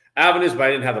avenues, but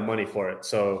I didn't have the money for it.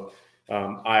 So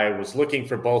I was looking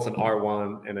for both an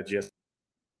R1 and a GS.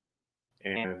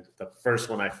 And the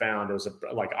first one I found, it was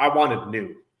I wanted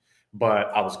new,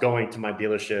 but I was going to my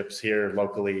dealerships here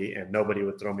locally and nobody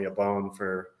would throw me a bone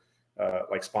for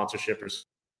like sponsorship or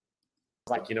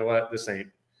like, you know what, this ain't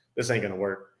going to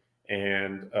work.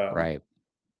 And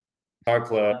Car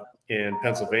Club in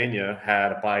Pennsylvania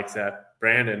had a bike that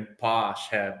Brandon Posh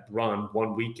had run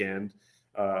one weekend.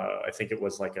 I think it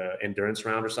was like a endurance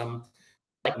round or something,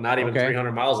 not even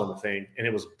 300 miles on the thing. And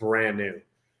it was brand new.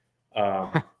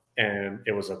 And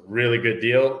it was a really good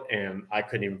deal, and I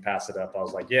couldn't even pass it up. I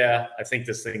was like, yeah, I think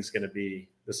this is going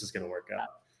to work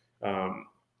out.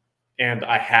 And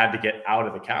I had to get out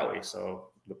of the Cowie. So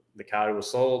the Cowie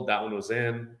was sold, that one was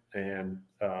in, and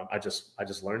I just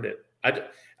learned it.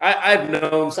 I've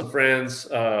known some friends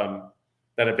that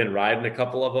have been riding a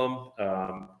couple of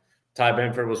them. Ty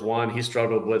Benford was one. He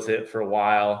struggled with it for a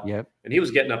while. Yep. And he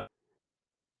was getting up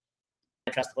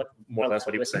more or less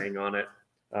what he was saying on it.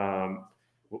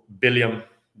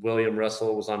 William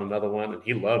Russell was on another one, and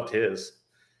he loved his.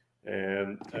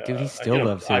 And dude, he still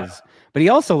loves his, but he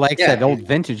also likes that old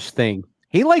vintage thing.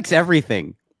 He likes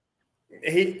everything.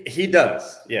 He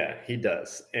does, yeah, he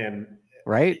does, and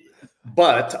right.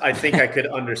 But I think I could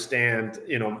understand.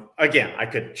 Again, I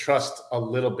could trust a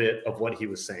little bit of what he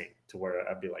was saying to where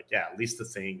I'd be like, yeah, at least the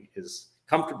thing is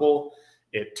comfortable.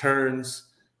 It turns,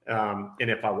 and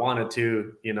if I wanted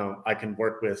to, I can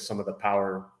work with some of the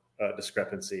power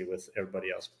discrepancy with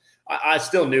everybody else. I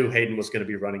still knew Hayden was going to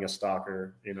be running a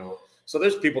stalker, so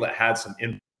there's people that had some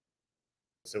info.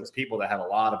 So it was people that had a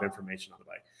lot of information on the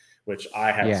bike, which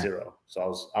I had zero.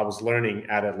 So I was learning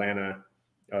at Atlanta,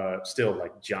 still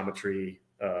like geometry,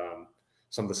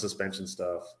 some of the suspension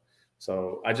stuff.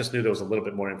 So I just knew there was a little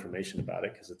bit more information about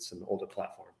it because it's an older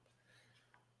platform.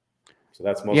 So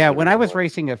that's most. Yeah, when I was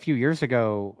racing a few years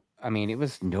ago, I mean,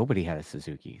 nobody had a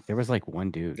Suzuki. There was like one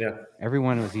dude. Yeah.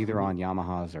 Everyone was either on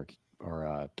Yamahas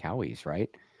or Cowies, right?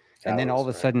 And then all of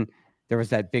a sudden, there was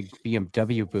that big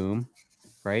BMW boom,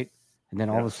 right? And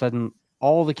then all of a sudden,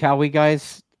 all the Cowie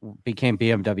guys became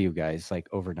BMW guys like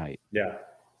overnight. Yeah.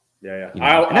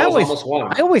 I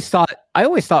always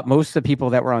thought most of the people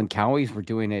that were on Cowies were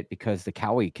doing it because the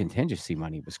Cowie contingency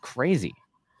money was crazy.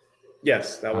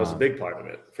 Yes, that was a big part of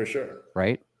it, for sure.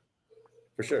 Right?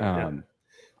 For sure.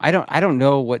 I don't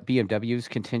know what BMW's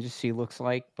contingency looks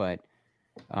like, but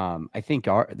I think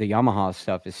the Yamaha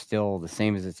stuff is still the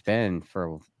same as it's been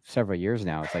for several years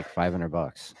now. It's like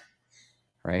 $500,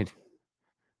 right?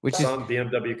 Which is some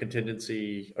BMW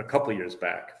contingency a couple years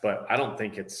back, but I don't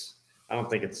think it's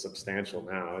substantial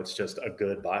now. It's just a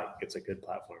good bike. It's a good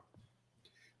platform,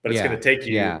 but it's going to take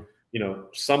you.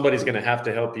 Somebody's going to have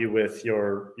to help you with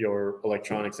your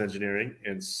electronics engineering,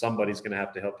 and somebody's going to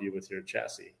have to help you with your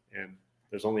chassis. And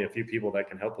there's only a few people that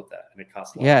can help with that, and it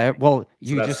costs a lot. Yeah, well,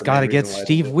 you just got to get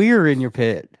Steve Weir in your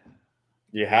pit.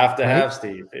 You have to have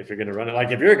Steve if you're going to run it.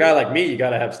 Like if you're a guy like me, you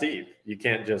got to have Steve. You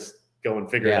can't just go and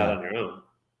figure it out on your own.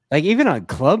 Like even on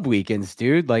club weekends,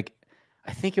 dude. Like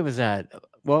I think it was at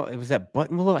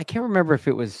Buttonwillow. I can't remember if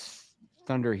it was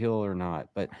Thunder Hill or not,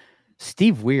 but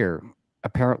Steve Weir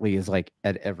apparently is like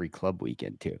at every club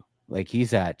weekend too. Like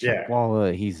he's at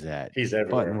Chuckwalla, he's at everywhere.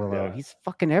 Buttonwillow, he's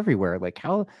fucking everywhere. Like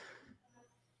how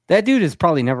that dude is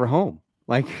probably never home.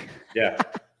 Like yeah.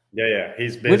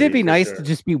 He's busy. Would it be nice to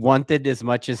just be wanted as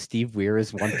much as Steve Weir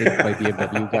is wanted by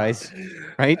BMW guys?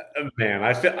 Right? Man,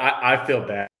 I feel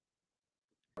bad.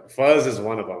 Fuzz is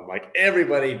one of them. Like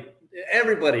everybody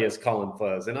is calling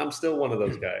Fuzz, and I'm still one of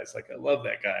those guys. Like I love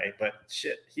that guy, but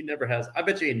shit, he never has. I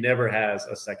bet you he never has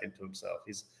a second to himself.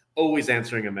 He's always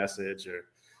answering a message,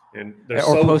 and they're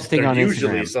posting on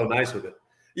usually Instagram. So nice with it.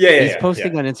 He's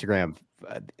posting on Instagram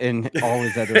and all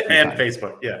his other and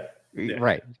Facebook. Yeah,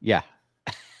 right. Yeah.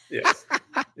 Yes.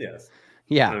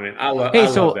 Yeah. I mean, I love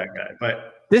that guy.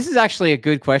 But this is actually a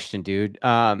good question, dude.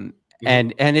 And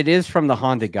it is from the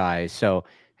Honda guy. So,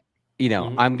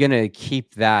 I'm gonna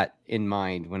keep that in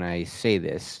mind when I say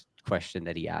this question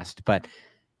that he asked. But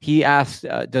he asked,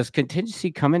 does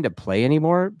contingency come into play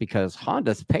anymore? Because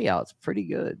Honda's payout's pretty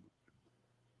good.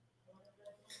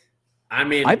 I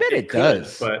mean, I bet it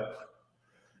does. But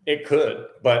it could.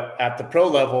 But at the pro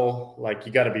level, like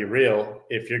you got to be real.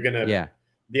 If you're gonna,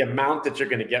 the amount that you're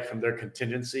gonna get from their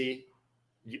contingency,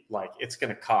 it's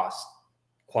gonna cost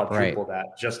quadruple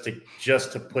that just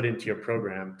to put into your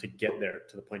program to get there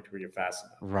to the point where you're fast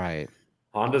enough. Right.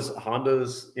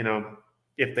 Honda's,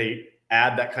 if they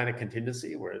add that kind of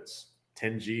contingency where it's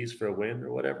 10 G's for a win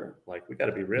or whatever, like we got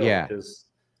to be real because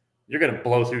you're going to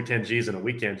blow through 10 G's in a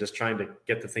weekend just trying to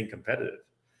get the thing competitive.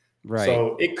 Right.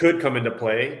 So it could come into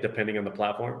play depending on the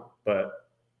platform, but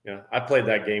I played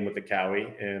that game with the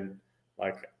Cowie and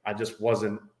like I just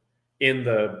wasn't in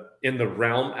the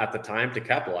realm at the time to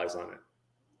capitalize on it.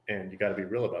 And you got to be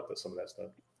real about some of that stuff.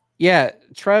 Yeah,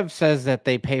 Trev says that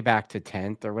they pay back to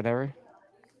 10th or whatever.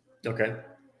 Okay,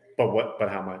 but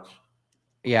how much?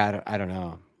 Yeah, I don't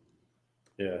know.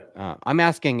 Yeah, I'm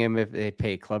asking him if they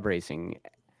pay club racing.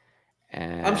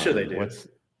 And I'm sure they do.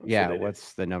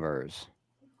 What's the numbers?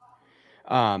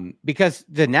 Because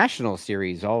the national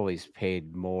series always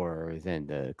paid more than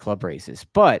the club races,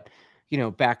 but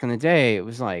back in the day, it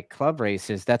was like club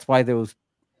races. That's why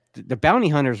the bounty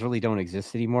hunters really don't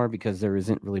exist anymore because there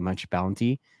isn't really much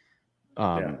bounty.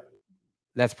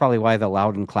 That's probably why the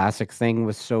Loudon Classic thing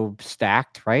was so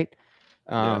stacked, right?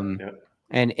 And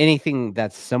anything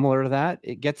that's similar to that,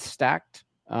 it gets stacked.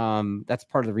 That's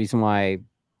part of the reason why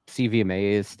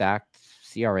CVMA is stacked,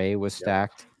 CRA was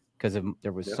stacked because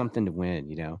there was something to win,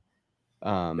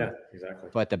 exactly.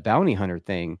 But the bounty hunter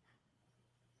thing,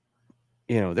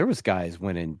 there was guys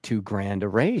winning $2,000 a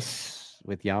race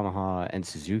with Yamaha and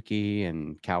Suzuki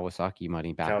and Kawasaki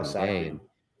money back in the day. And,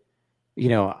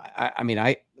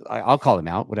 I'll call him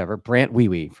out, whatever. Brant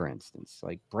Wee, for instance.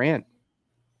 Like Brant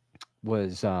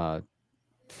was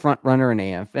front runner in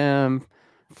AFM,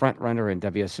 front runner in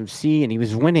WSMC, and he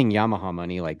was winning Yamaha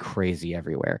money like crazy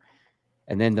everywhere.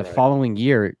 And then the following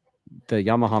year, the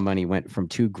Yamaha money went from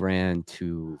 $2,000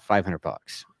 to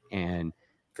 $500. And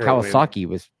Kawasaki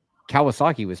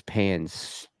was paying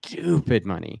stupid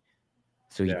money.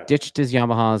 So he ditched his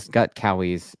Yamahas, got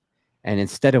Cowies, and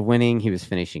instead of winning, he was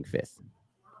finishing 5th.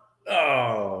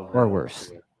 Oh, or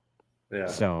worse. Yeah.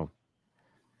 So,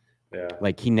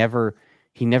 like he never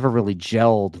really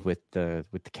gelled with the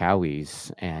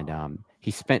Cowies, and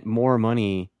he spent more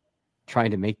money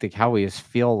trying to make the Cowies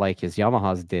feel like his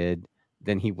Yamahas did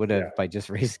than he would have by just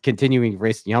continuing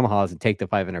racing Yamahas and take the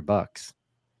 $500.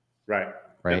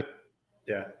 Right.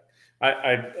 Yeah.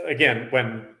 I again,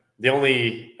 when the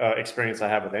only experience I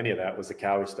have with any of that was the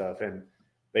Cowie stuff, and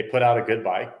they put out a good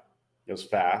bike. It was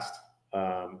fast,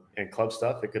 and club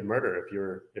stuff. It could murder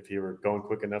if you were going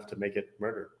quick enough to make it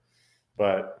murder.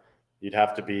 But you'd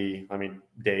have to be. I mean,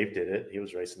 Dave did it. He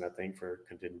was racing that thing for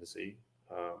contingency.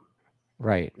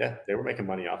 Right. Yeah, they were making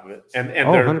money off of it, and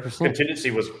their 100%.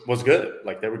 Contingency was good.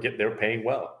 Like they were paying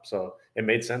well, so it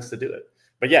made sense to do it.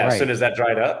 But as soon as that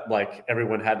dried up, like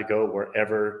everyone had to go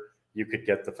wherever you could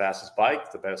get the fastest bike,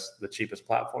 the cheapest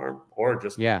platform, or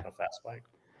just a fast bike.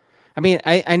 I mean,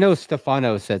 I know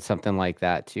Stefano said something like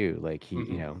that too. Like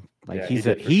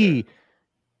he,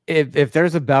 if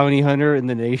there's a bounty hunter in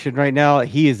the nation right now,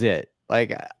 he is it.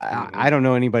 Like I don't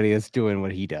know anybody that's doing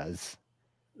what he does.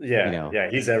 Yeah,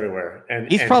 he's everywhere, and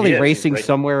he's probably racing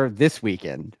somewhere this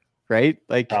weekend, right?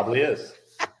 Like probably is.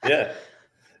 Yeah.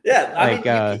 Yeah, I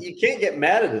mean, you can't get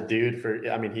mad at a dude for.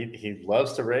 I mean, he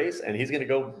loves to race, and he's going to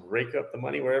go rake up the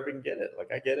money wherever he can get it.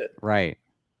 Like I get it. Right.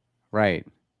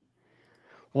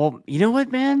 Well, you know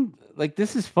what, man? Like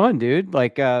this is fun, dude.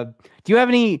 Like, do you have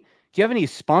any you have any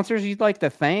sponsors you'd like to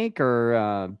thank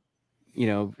or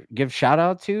give shout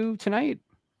out to tonight?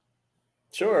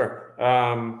 Sure.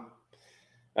 Um,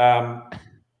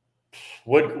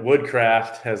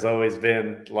 Woodcraft has always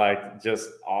been like just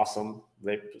awesome.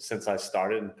 Since I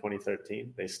started in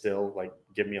 2013, they still like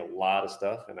give me a lot of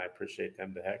stuff, and I appreciate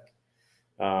them to heck.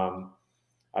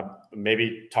 I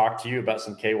maybe talk to you about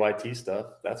some KYT stuff.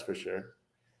 That's for sure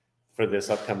for this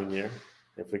upcoming year.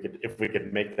 If we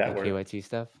could make that work. KYT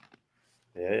stuff.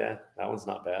 Yeah, that one's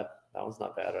not bad. That one's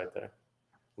not bad right there.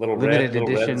 Little Limited red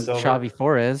edition and silver. Xavi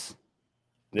Flores.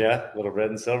 Yeah, little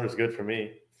red and silver is good for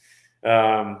me.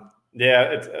 Yeah,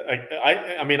 it's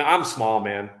I mean, I'm small,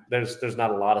 man. There's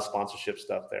not a lot of sponsorship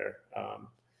stuff there.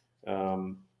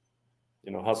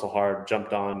 Hustle Hard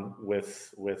jumped on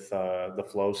with the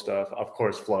Flow stuff, of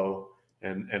course, Flow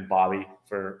and Bobby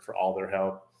for all their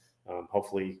help.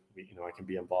 Hopefully, I can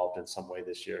be involved in some way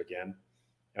this year again.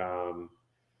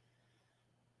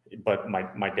 But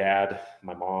my dad,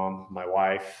 my mom, my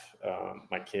wife,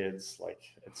 my kids, like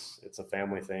it's a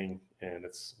family thing, and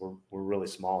we're really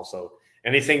small. So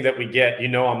anything that we get,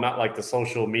 I'm not like the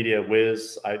social media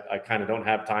whiz. I kind of don't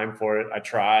have time for it. I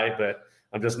try, but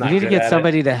I'm just not. You need to get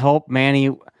somebody to help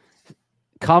Manny.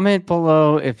 Comment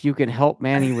below if you can help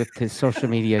Manny with his social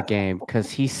media game,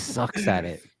 because he sucks at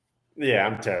it. Yeah,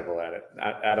 I'm terrible at it.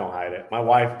 I don't hide it. My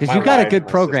wife, because you got a good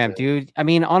program, dude. I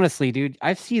mean, honestly, dude,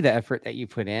 I see the effort that you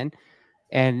put in,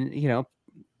 and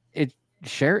it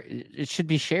should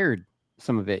be shared.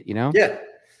 Some of it, Yeah,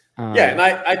 and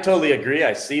I totally agree.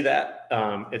 I see that.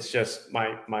 It's just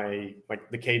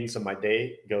the cadence of my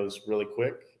day goes really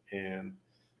quick, and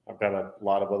I've got a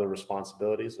lot of other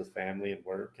responsibilities with family and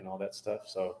work and all that stuff.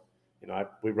 So,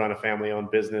 we run a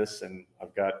family-owned business, and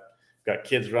I've got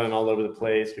kids running all over the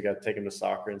place. We got to take them to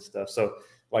soccer and stuff. So,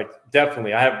 like,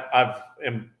 definitely, I've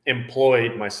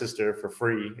employed my sister for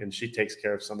free, and she takes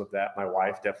care of some of that. My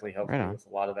wife definitely helps me with a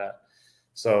lot of that.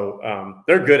 So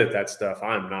they're good at that stuff.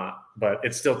 I'm not, but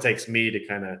it still takes me to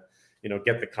kind of,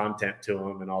 get the content to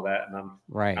them and all that. And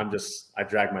I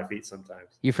drag my feet sometimes.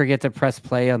 You forget to press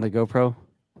play on the GoPro.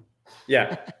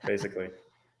 Yeah, basically.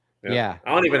 Yeah.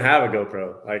 I don't even have a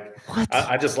GoPro. Like,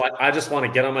 I just want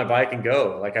to get on my bike and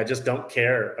go. Like, I just don't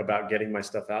care about getting my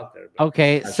stuff out there.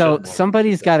 Okay. So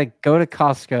somebody's got to go to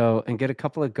Costco and get a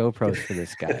couple of GoPros for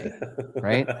this guy,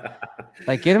 right?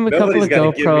 Like, get him a couple of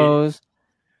GoPros.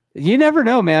 You never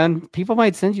know, man. People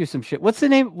might send you some shit. What's the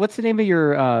name of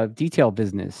your detail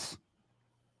business?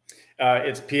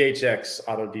 It's PHX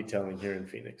Auto Detailing here in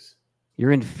Phoenix.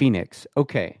 You're in Phoenix.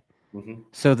 Okay. Mm-hmm.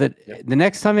 So the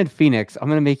next time in Phoenix, I'm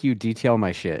going to make you detail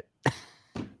my shit.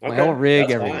 My whole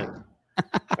rig, everything.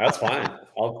 That's fine.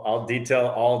 I'll detail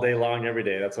all day long, every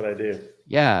day. That's what I do.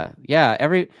 Yeah.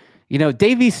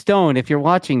 Davey Stone, if you're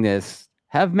watching this,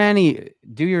 have Manny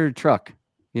do your truck,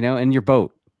 and your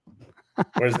boat.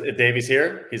 Where's Davey's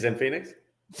here? He's in Phoenix?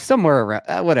 Somewhere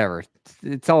around, whatever.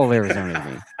 It's all Arizona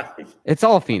to me. It's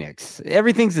all Phoenix.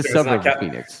 Everything's a suburb of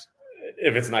Phoenix.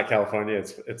 If it's not California,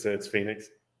 it's Phoenix.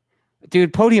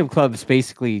 Dude, Podium Club's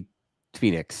basically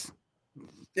Phoenix.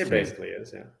 It basically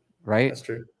is, yeah. Right? That's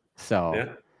true. So, yeah.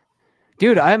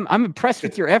 Dude, I'm impressed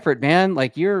with your effort, man.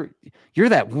 Like you're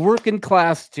that working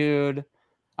class dude.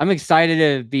 I'm excited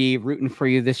to be rooting for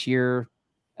you this year.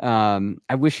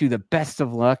 I wish you the best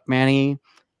of luck, Manny.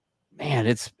 Man,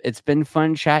 it's been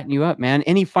fun chatting you up, man.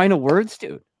 Any final words,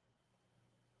 dude?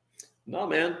 No,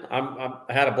 man. I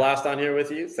had a blast on here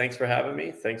with you. Thanks for having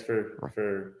me. Thanks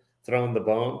for throwing the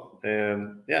bone.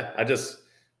 And yeah,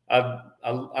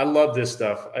 I love this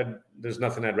stuff. There's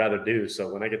nothing I'd rather do.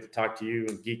 So when I get to talk to you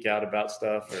and geek out about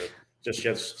stuff or just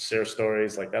share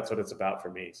stories, like that's what it's about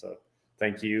for me. So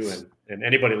thank you and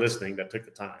anybody listening that took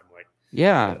the time. Like,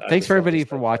 yeah, thanks for everybody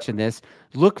for watching this.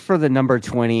 Look for the number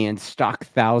 20 in Stock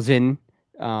 1000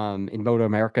 in Moto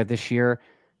America this year.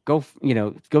 Go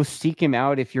seek him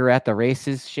out if you're at the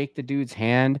races. Shake the dude's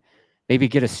hand. Maybe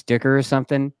get a sticker or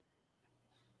something.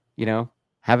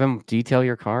 Have him detail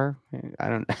your car. I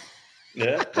don't know.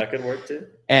 Yeah, that could work too.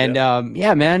 And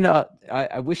yeah, man,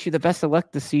 I wish you the best of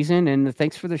luck this season. And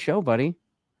thanks for the show, buddy.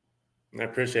 I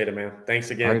appreciate it, man.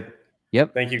 Thanks again. Right.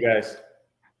 Yep. Thank you, guys.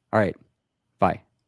 All right. Bye.